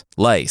ticks,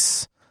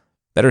 lice.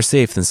 Better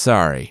safe than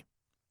sorry.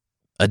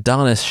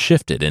 Adonis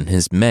shifted in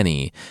his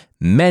many,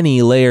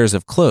 many layers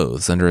of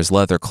clothes under his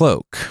leather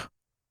cloak,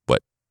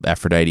 what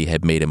Aphrodite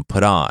had made him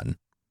put on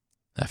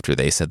after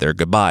they said their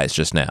goodbyes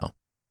just now.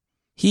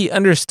 He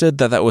understood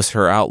that that was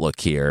her outlook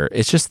here.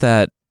 It's just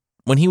that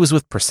when he was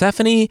with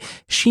Persephone,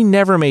 she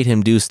never made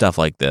him do stuff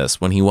like this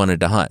when he wanted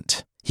to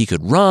hunt. He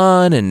could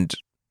run, and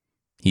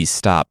he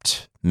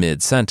stopped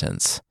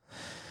mid-sentence.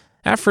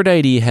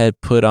 Aphrodite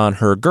had put on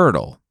her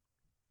girdle,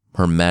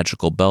 her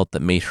magical belt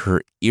that made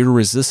her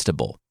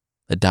irresistible.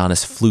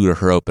 Adonis flew to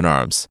her open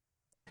arms.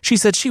 She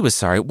said she was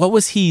sorry. What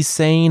was he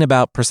saying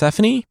about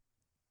Persephone?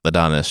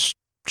 Adonis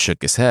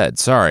shook his head.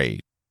 Sorry.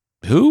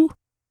 Who?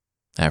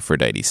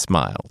 Aphrodite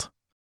smiled.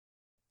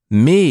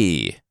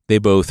 Me, they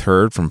both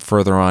heard from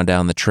further on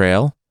down the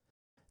trail.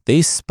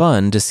 They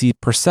spun to see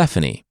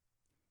Persephone.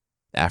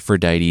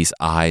 Aphrodite's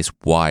eyes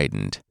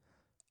widened.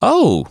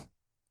 Oh,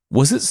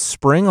 was it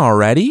spring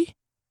already?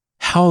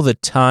 How the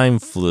time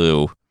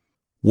flew.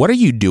 What are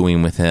you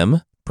doing with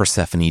him?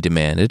 Persephone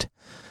demanded.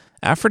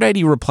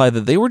 Aphrodite replied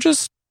that they were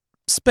just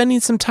spending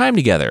some time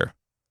together.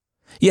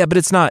 Yeah, but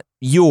it's not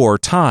your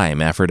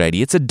time,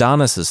 Aphrodite. It's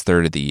Adonis's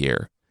third of the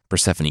year.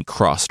 Persephone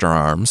crossed her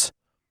arms.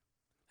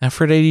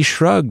 Aphrodite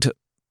shrugged.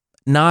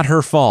 Not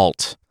her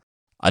fault.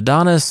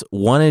 Adonis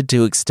wanted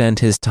to extend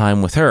his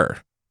time with her.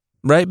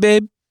 Right,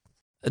 babe?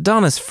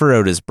 Adonis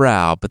furrowed his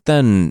brow, but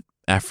then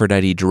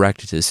Aphrodite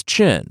directed his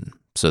chin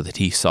so that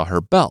he saw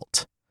her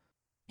belt.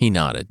 He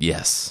nodded,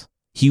 yes.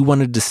 He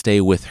wanted to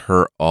stay with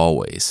her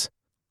always.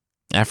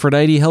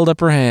 Aphrodite held up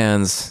her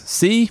hands.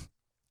 See?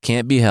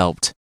 Can't be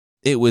helped.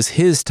 It was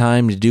his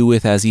time to do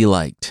with as he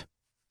liked.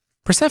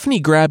 Persephone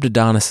grabbed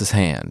Adonis's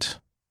hand.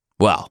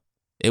 Well,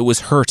 it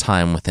was her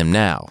time with him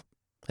now.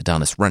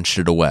 Adonis wrenched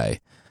it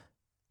away.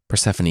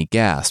 Persephone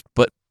gasped,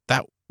 but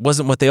that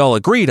wasn't what they all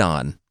agreed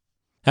on.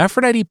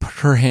 Aphrodite put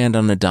her hand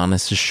on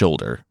Adonis's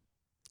shoulder.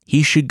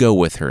 He should go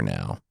with her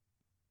now.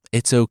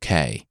 It's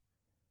okay.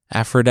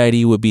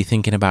 Aphrodite would be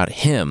thinking about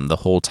him the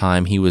whole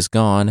time he was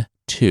gone,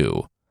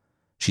 too.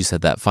 She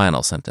said that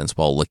final sentence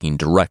while looking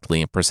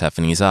directly in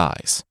Persephone's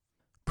eyes.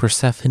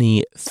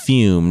 Persephone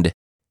fumed,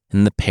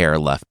 and the pair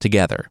left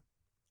together.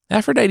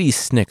 Aphrodite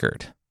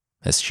snickered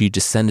as she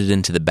descended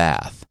into the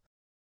bath.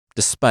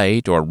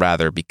 Despite, or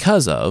rather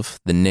because of,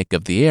 the nick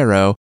of the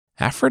arrow,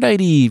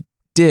 Aphrodite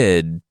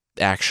did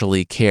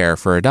actually care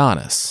for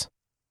Adonis.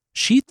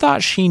 She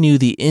thought she knew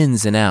the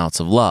ins and outs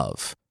of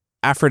love.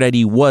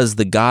 Aphrodite was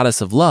the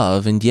goddess of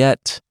love, and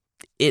yet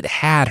it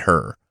had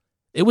her.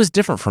 It was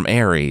different from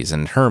Ares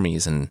and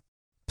Hermes and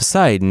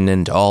Poseidon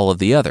and all of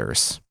the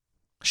others.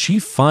 She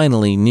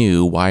finally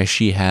knew why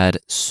she had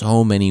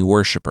so many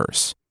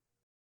worshippers.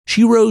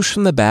 She rose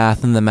from the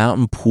bath in the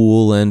mountain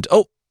pool and,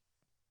 "Oh,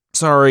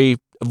 sorry,"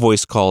 a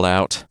voice called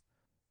out.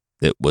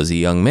 It was a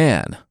young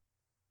man.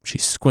 She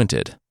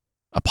squinted.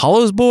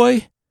 "Apollo's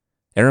boy?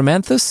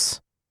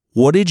 Erymanthus?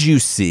 What did you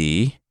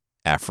see?"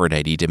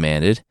 Aphrodite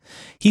demanded.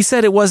 "He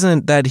said it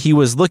wasn't that he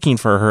was looking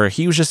for her.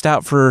 He was just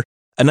out for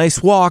a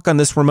nice walk on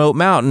this remote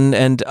mountain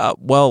and,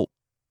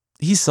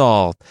 he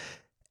saw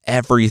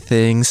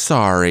everything.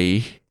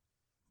 Sorry.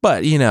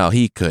 But,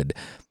 he could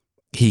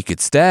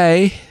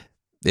stay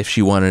if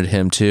she wanted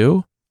him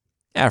to."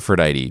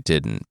 Aphrodite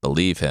didn't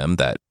believe him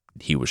that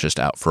he was just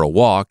out for a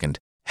walk and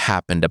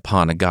happened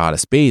upon a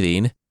goddess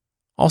bathing.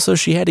 Also,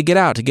 she had to get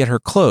out to get her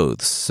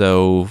clothes,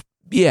 so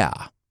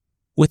yeah.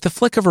 With the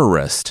flick of her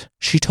wrist,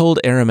 she told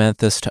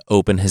Erymanthus to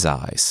open his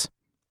eyes.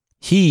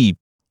 He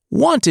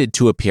wanted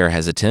to appear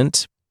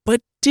hesitant,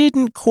 but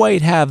didn't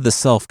quite have the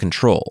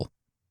self-control.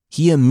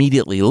 He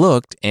immediately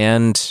looked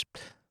and...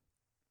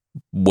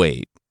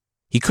 Wait,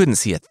 he couldn't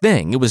see a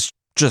thing. It was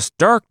just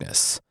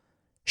darkness.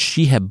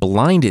 She had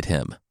blinded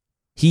him.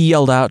 He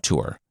yelled out to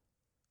her.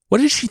 What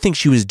did she think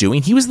she was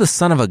doing? He was the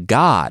son of a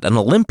god, an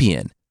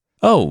Olympian.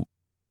 "Oh,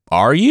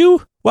 are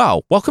you?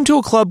 Wow, welcome to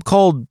a club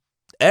called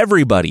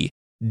Everybody.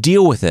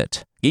 Deal with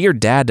it. Get your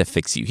dad to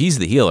fix you. He's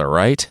the healer,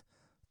 right?"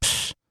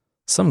 Psh,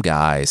 some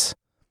guys.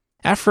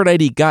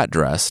 Aphrodite got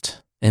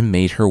dressed and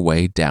made her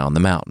way down the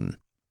mountain.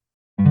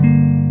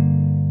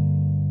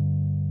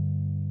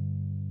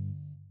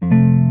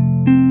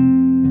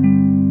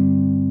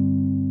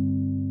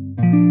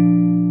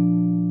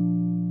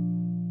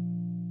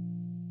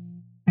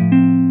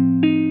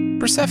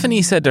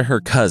 Persephone said to her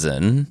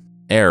cousin,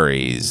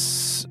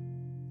 Ares,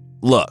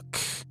 "Look,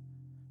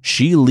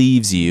 she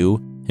leaves you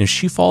and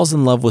she falls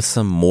in love with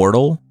some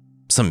mortal,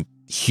 some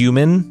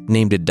human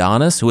named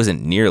Adonis, who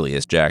isn't nearly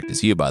as jacked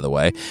as you, by the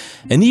way,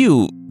 and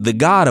you, the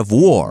god of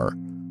war,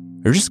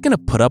 are just going to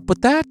put up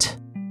with that?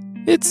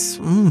 It's,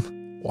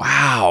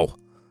 wow.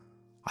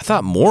 I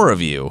thought more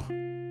of you."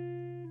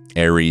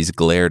 Ares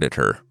glared at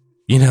her.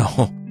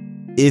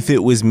 If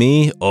it was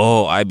me,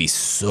 I'd be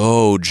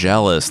so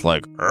jealous,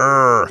 like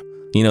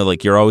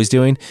you're always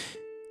doing.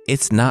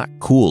 It's not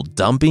cool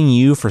dumping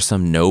you for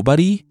some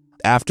nobody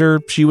after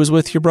she was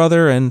with your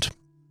brother and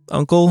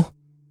uncle.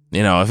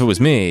 If it was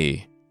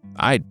me,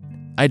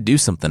 I'd do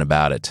something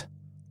about it.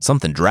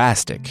 Something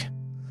drastic.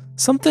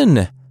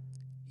 Something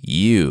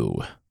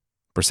you,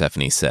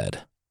 Persephone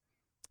said.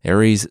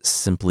 Ares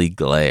simply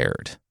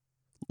glared,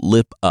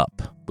 lip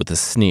up with a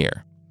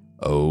sneer.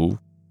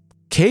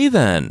 "Okay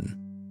then.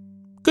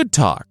 Good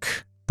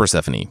talk,"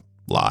 Persephone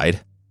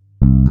lied.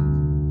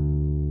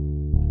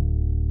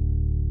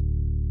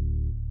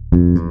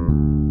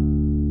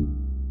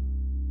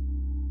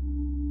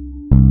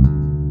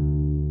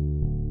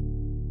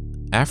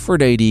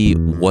 Aphrodite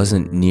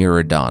wasn't near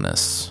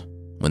Adonis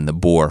when the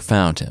boar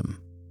found him.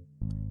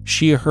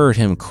 She heard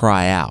him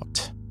cry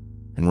out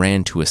and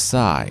ran to his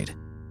side,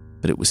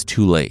 but it was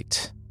too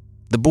late.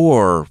 The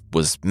boar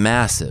was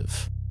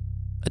massive.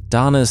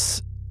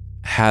 Adonis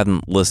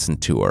hadn't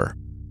listened to her.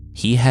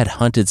 He had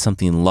hunted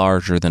something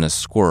larger than a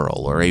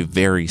squirrel or a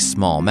very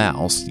small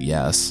mouse,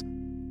 yes,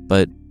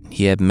 but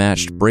he had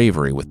matched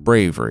bravery with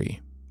bravery.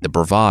 The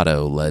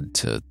bravado led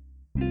to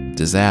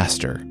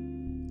disaster.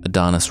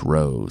 Adonis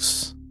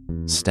rose,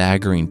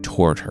 staggering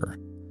toward her,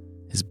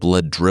 his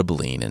blood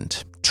dribbling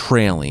and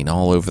trailing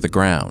all over the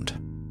ground,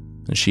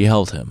 and she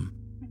held him,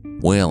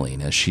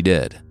 wailing as she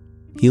did.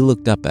 He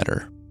looked up at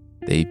her.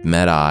 They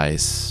met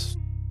eyes,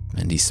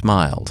 and he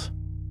smiled.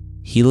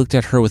 He looked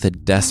at her with a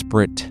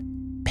desperate,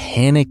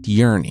 panicked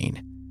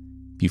yearning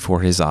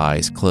before his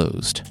eyes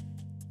closed.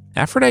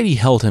 Aphrodite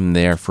held him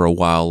there for a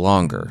while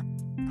longer.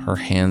 Her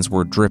hands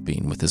were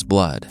dripping with his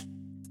blood.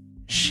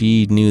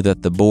 She knew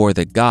that the boar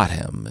that got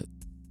him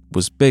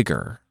was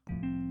bigger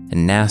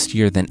and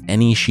nastier than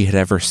any she had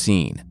ever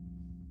seen.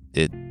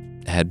 It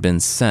had been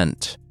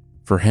sent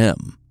for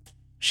him.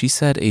 She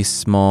said a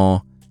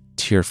small,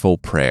 tearful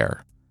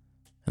prayer,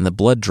 and the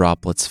blood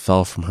droplets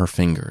fell from her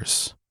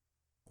fingers.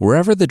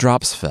 Wherever the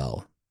drops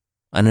fell,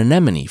 an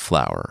anemone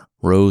flower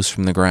rose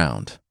from the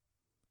ground.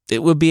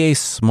 It would be a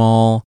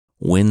small,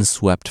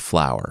 windswept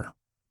flower,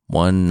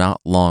 one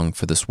not long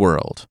for this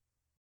world.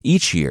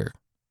 Each year,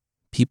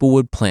 people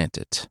would plant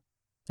it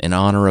in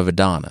honor of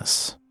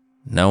Adonis,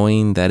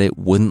 knowing that it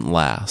wouldn't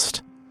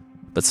last,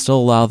 but still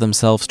allow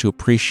themselves to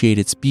appreciate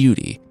its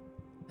beauty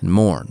and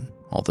mourn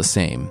all the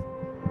same.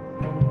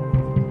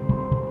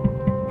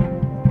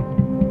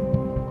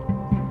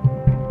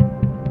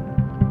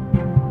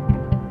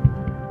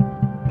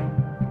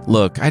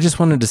 Look, I just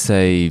wanted to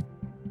say,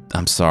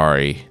 I'm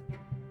sorry.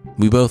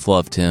 We both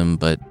loved him,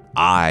 but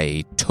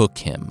I took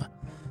him,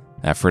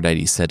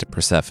 Aphrodite said to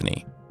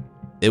Persephone.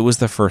 It was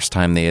the first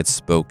time they had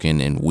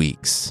spoken in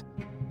weeks.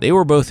 They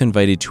were both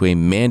invited to a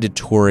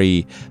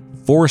mandatory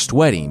forced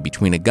wedding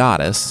between a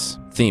goddess,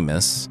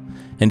 Themis,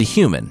 and a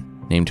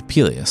human named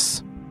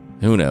Peleus.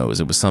 Who knows,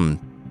 it was some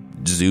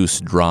Zeus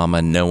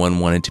drama no one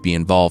wanted to be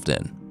involved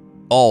in.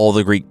 All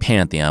the Greek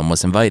pantheon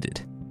was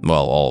invited.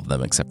 Well, all of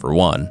them except for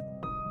one.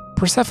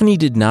 Persephone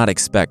did not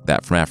expect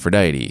that from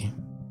Aphrodite,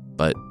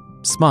 but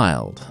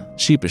smiled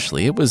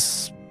sheepishly. It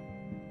was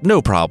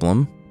no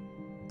problem.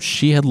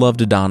 She had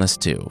loved Adonis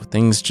too.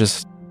 Things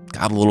just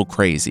got a little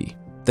crazy.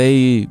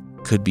 They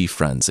could be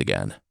friends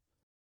again.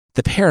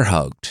 The pair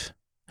hugged,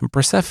 and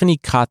Persephone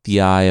caught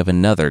the eye of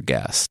another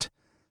guest,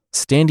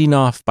 standing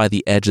off by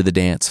the edge of the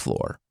dance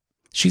floor.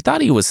 She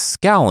thought he was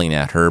scowling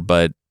at her,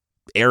 but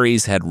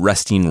Ares had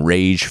resting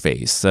rage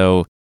face,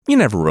 so you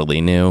never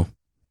really knew.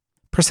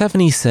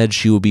 Persephone said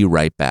she would be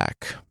right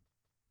back.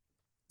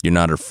 "You're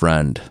not her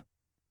friend.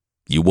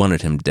 You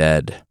wanted him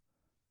dead,"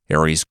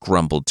 Ares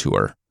grumbled to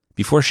her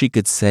before she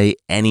could say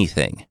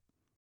anything.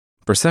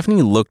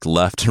 Persephone looked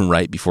left and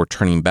right before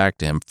turning back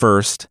to him.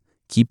 First,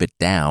 keep it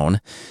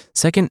down.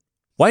 Second,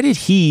 why did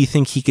he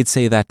think he could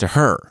say that to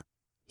her?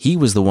 He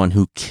was the one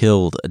who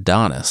killed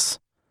Adonis.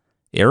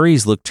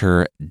 Ares looked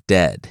her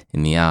dead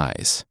in the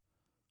eyes.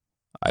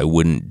 "I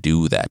wouldn't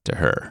do that to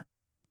her.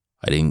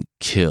 I didn't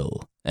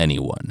kill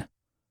anyone."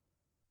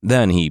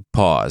 Then he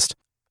paused.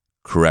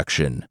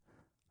 "Correction.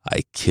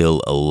 I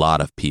kill a lot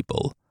of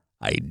people.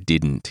 I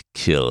didn't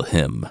kill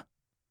him."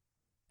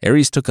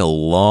 Ares took a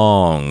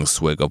long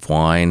swig of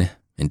wine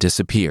and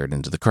disappeared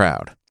into the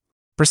crowd.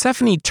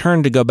 Persephone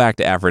turned to go back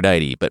to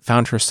Aphrodite, but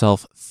found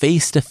herself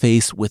face to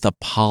face with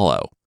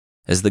Apollo.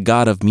 As the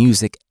god of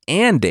music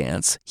and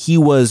dance, he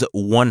was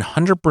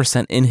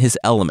 100% in his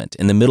element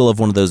in the middle of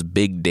one of those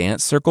big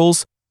dance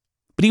circles,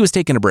 but he was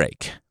taking a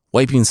break,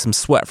 wiping some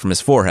sweat from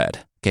his forehead,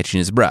 catching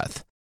his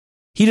breath.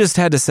 He just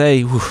had to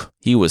say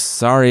he was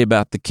sorry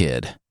about the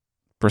kid.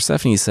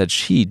 Persephone said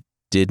she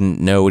didn't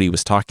know what he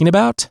was talking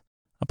about.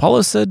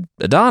 Apollo said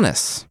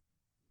Adonis.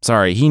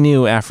 Sorry, he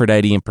knew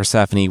Aphrodite and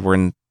Persephone were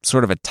in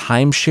sort of a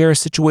timeshare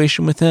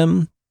situation with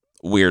him.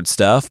 Weird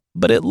stuff,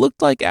 but it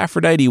looked like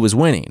Aphrodite was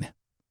winning.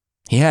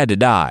 He had to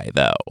die,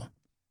 though.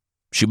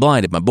 "She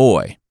blinded my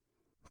boy."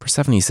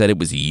 Persephone said it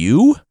was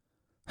you?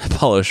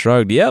 Apollo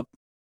shrugged. "Yep.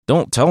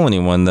 Don't tell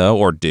anyone, though,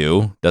 or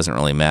do. Doesn't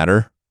really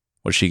matter.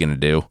 What's she gonna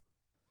do?"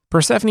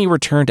 Persephone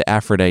returned to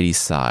Aphrodite's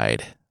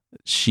side.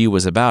 She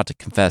was about to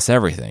confess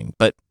everything,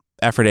 but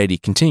Aphrodite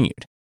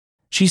continued.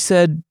 She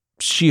said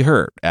she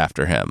hurt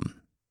after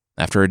him,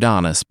 after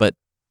Adonis, but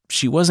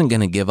she wasn't going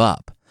to give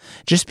up.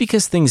 Just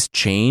because things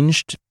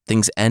changed,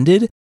 things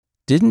ended,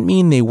 didn't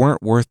mean they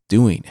weren't worth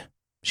doing.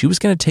 She was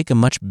going to take a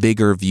much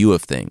bigger view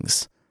of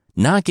things,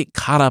 not get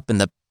caught up in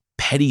the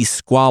petty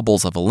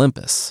squabbles of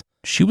Olympus.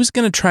 She was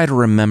going to try to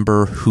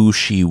remember who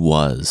she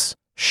was.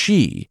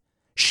 She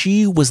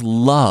was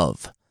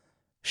love.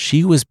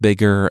 She was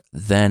bigger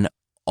than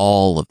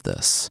all of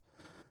this.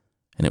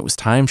 And it was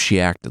time she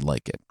acted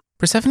like it.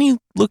 Persephone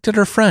looked at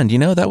her friend.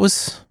 That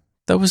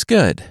was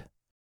good.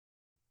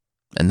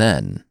 And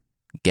then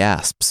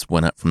gasps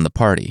went up from the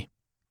party.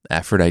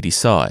 Aphrodite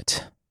saw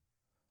it.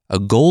 A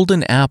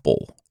golden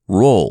apple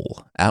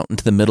roll out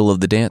into the middle of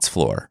the dance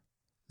floor.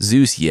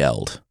 Zeus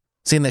yelled,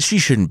 saying that she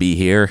shouldn't be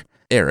here.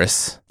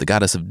 Eris, the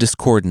goddess of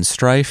discord and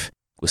strife,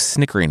 was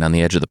snickering on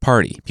the edge of the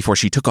party before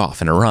she took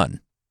off in a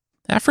run.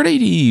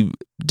 Aphrodite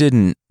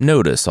didn't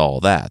notice all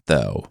that,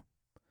 though.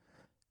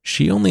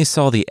 She only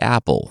saw the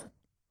apple,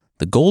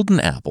 the golden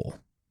apple,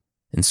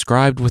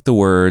 inscribed with the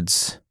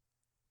words,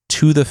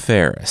 "To the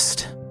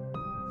fairest."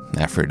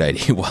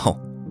 Aphrodite, well,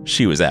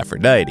 she was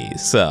Aphrodite,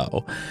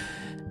 so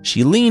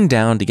she leaned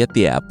down to get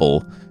the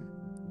apple,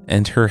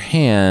 and her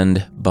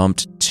hand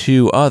bumped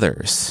two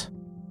others.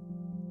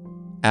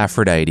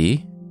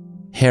 Aphrodite,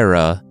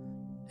 Hera,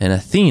 and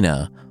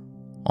Athena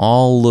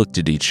all looked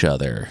at each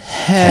other.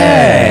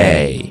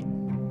 Hey!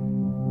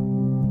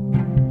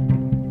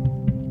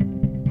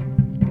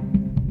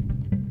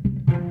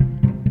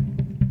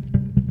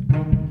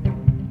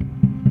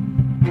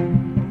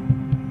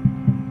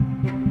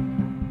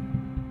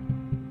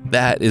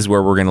 That is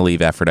where we're going to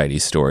leave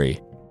Aphrodite's story.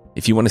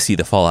 If you want to see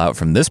the fallout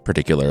from this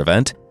particular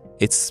event,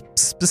 it's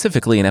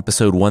specifically in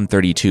episode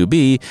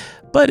 132b,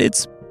 but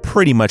it's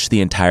pretty much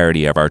the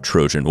entirety of our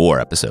Trojan War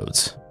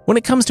episodes. When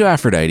it comes to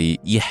Aphrodite,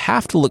 you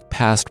have to look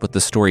past what the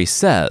story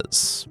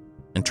says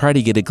and try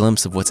to get a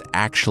glimpse of what's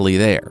actually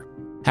there.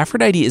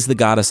 Aphrodite is the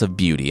goddess of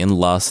beauty and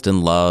lust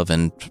and love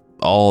and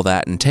all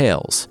that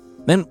entails.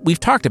 And we've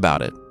talked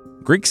about it.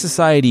 Greek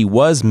society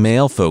was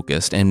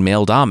male-focused and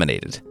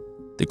male-dominated.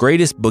 The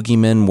greatest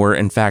boogeymen were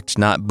in fact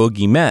not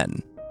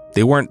boogeymen.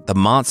 They weren't the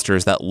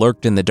monsters that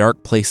lurked in the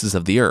dark places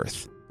of the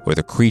earth, or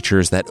the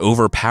creatures that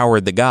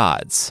overpowered the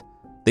gods.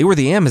 They were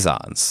the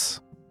Amazons,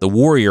 the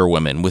warrior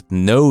women with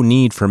no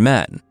need for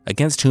men,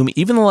 against whom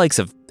even the likes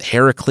of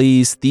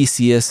Heracles,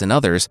 Theseus, and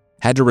others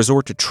had to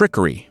resort to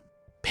trickery.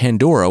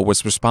 Pandora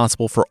was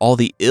responsible for all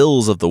the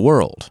ills of the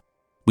world.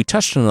 We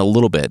touched on it a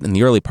little bit in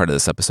the early part of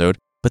this episode,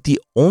 but the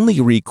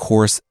only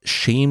recourse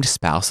shamed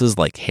spouses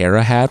like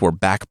Hera had were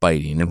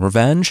backbiting and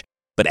revenge,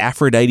 but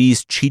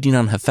Aphrodite's cheating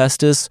on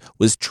Hephaestus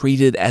was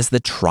treated as the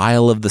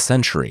trial of the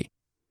century.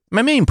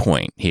 My main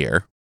point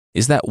here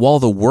is that while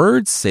the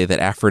words say that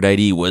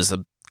Aphrodite was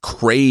a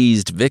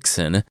crazed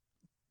vixen,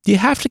 you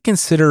have to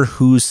consider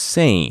who's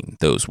saying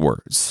those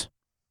words.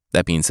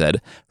 That being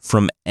said,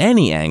 from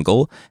any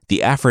angle,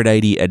 the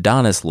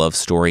Aphrodite-Adonis love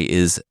story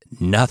is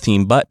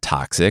nothing but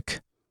toxic.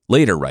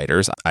 Later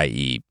writers,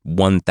 i.e.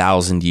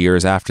 1,000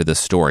 years after the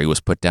story was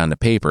put down to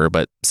paper,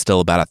 but still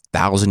about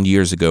 1,000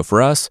 years ago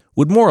for us,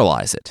 would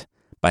moralize it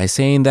by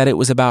saying that it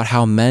was about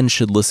how men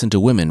should listen to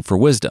women for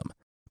wisdom,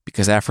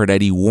 because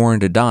Aphrodite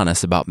warned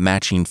Adonis about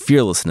matching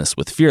fearlessness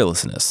with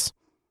fearlessness.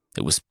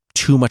 It was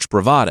too much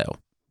bravado.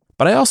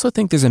 But I also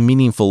think there's a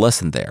meaningful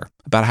lesson there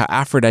about how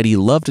Aphrodite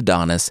loved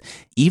Adonis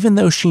even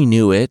though she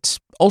knew it,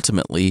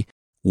 ultimately,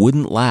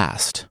 wouldn't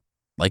last.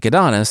 Like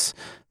Adonis,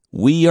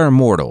 we are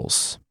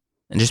mortals.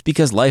 And just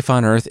because life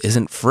on Earth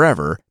isn't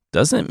forever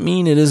doesn't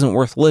mean it isn't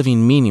worth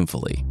living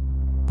meaningfully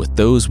with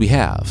those we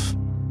have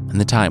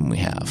and the time we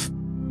have.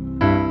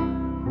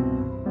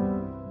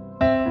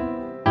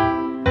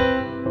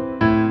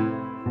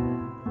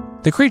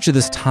 The creature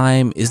this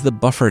time is the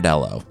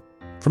Buffardello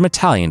from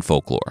Italian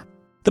folklore.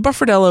 The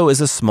Buffardello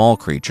is a small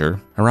creature,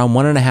 around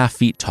 1.5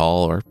 feet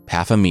tall or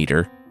half a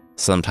meter.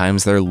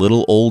 Sometimes they're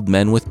little old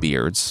men with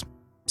beards.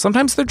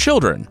 Sometimes they're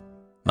children.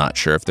 Not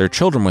sure if they're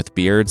children with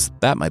beards,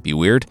 that might be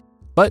weird.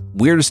 But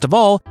weirdest of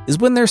all is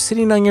when they're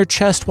sitting on your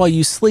chest while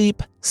you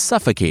sleep,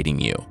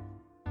 suffocating you.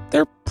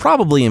 They're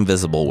probably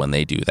invisible when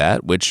they do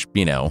that, which,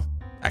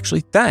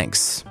 actually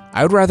thanks.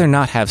 I would rather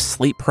not have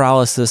sleep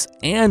paralysis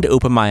and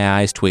open my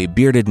eyes to a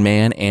bearded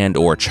man and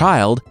or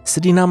child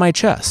sitting on my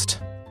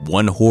chest.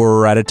 One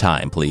horror at a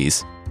time,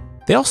 please.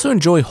 They also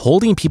enjoy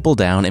holding people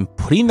down and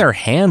putting their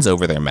hands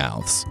over their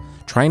mouths,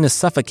 trying to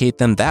suffocate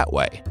them that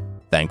way.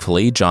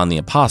 Thankfully, John the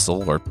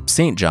Apostle, or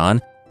St.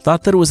 John,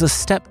 thought that it was a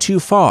step too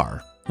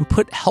far and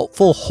put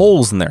helpful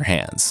holes in their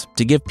hands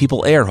to give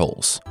people air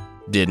holes.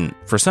 Didn't,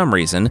 for some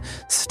reason,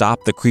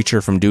 stop the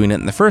creature from doing it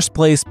in the first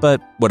place,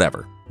 but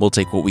whatever, we'll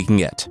take what we can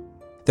get.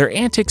 Their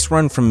antics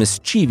run from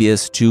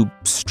mischievous to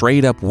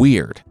straight up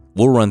weird.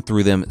 We'll run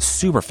through them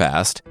super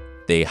fast.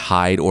 They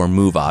hide or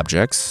move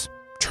objects,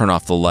 turn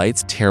off the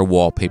lights, tear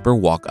wallpaper,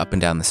 walk up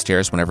and down the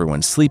stairs when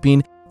everyone's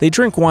sleeping. They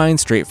drink wine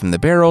straight from the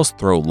barrels,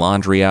 throw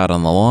laundry out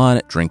on the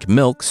lawn, drink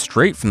milk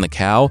straight from the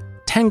cow,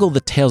 tangle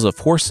the tails of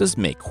horses,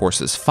 make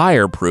horses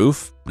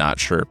fireproof, not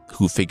sure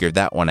who figured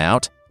that one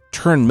out,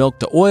 turn milk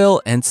to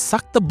oil, and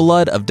suck the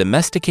blood of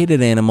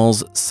domesticated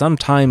animals,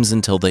 sometimes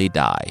until they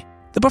die.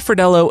 The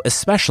Buffardello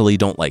especially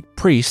don't like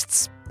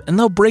priests, and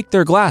they'll break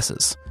their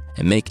glasses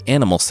and make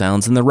animal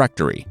sounds in the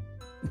rectory.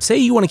 Say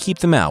you want to keep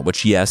them out,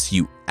 which yes,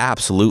 you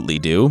absolutely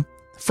do.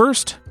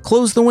 First,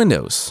 close the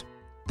windows.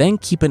 Then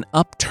keep an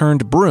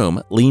upturned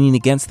broom leaning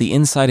against the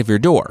inside of your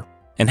door,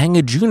 and hang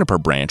a juniper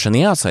branch on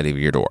the outside of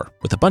your door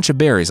with a bunch of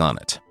berries on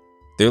it.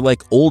 They're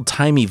like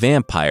old-timey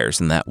vampires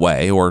in that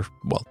way, or,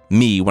 well,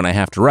 me when I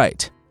have to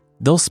write.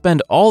 They'll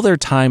spend all their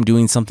time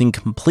doing something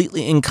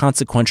completely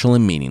inconsequential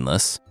and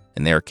meaningless,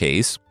 in their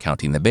case,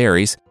 counting the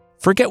berries,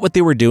 forget what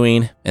they were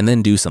doing, and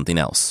then do something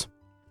else.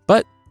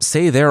 But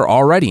say they're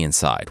already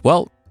inside.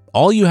 Well,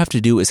 all you have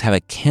to do is have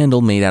a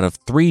candle made out of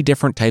 3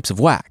 different types of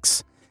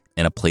wax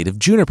and a plate of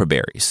juniper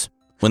berries.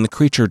 When the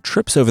creature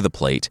trips over the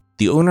plate,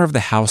 the owner of the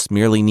house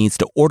merely needs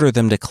to order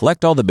them to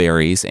collect all the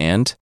berries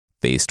and,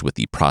 faced with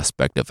the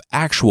prospect of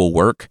actual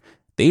work,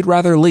 they'd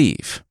rather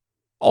leave.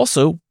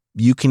 Also,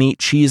 you can eat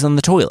cheese on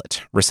the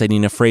toilet,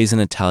 reciting a phrase in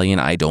Italian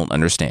I don't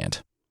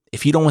understand.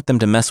 If you don't want them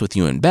to mess with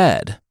you in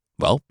bed,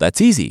 well,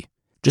 that's easy.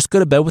 Just go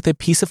to bed with a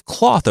piece of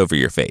cloth over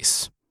your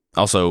face.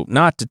 Also,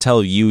 not to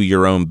tell you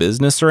your own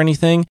business or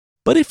anything,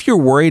 but if you're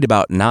worried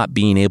about not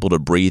being able to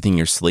breathe in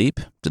your sleep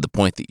to the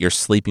point that you're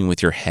sleeping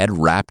with your head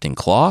wrapped in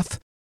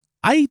cloth,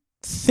 I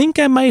think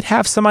I might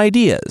have some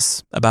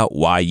ideas about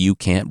why you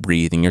can't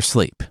breathe in your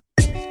sleep.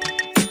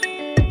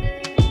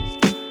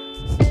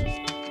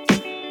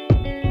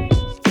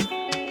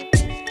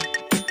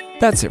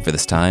 That's it for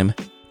this time.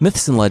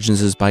 Myths and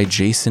Legends is by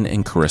Jason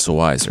and Carissa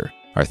Weiser.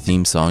 Our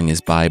theme song is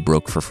by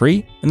Broke for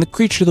Free, and the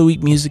Creature of the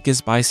Week music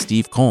is by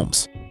Steve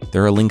Combs.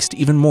 There are links to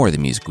even more of the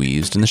music we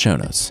used in the show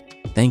notes.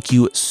 Thank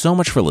you so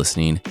much for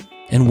listening,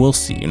 and we'll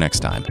see you next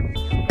time.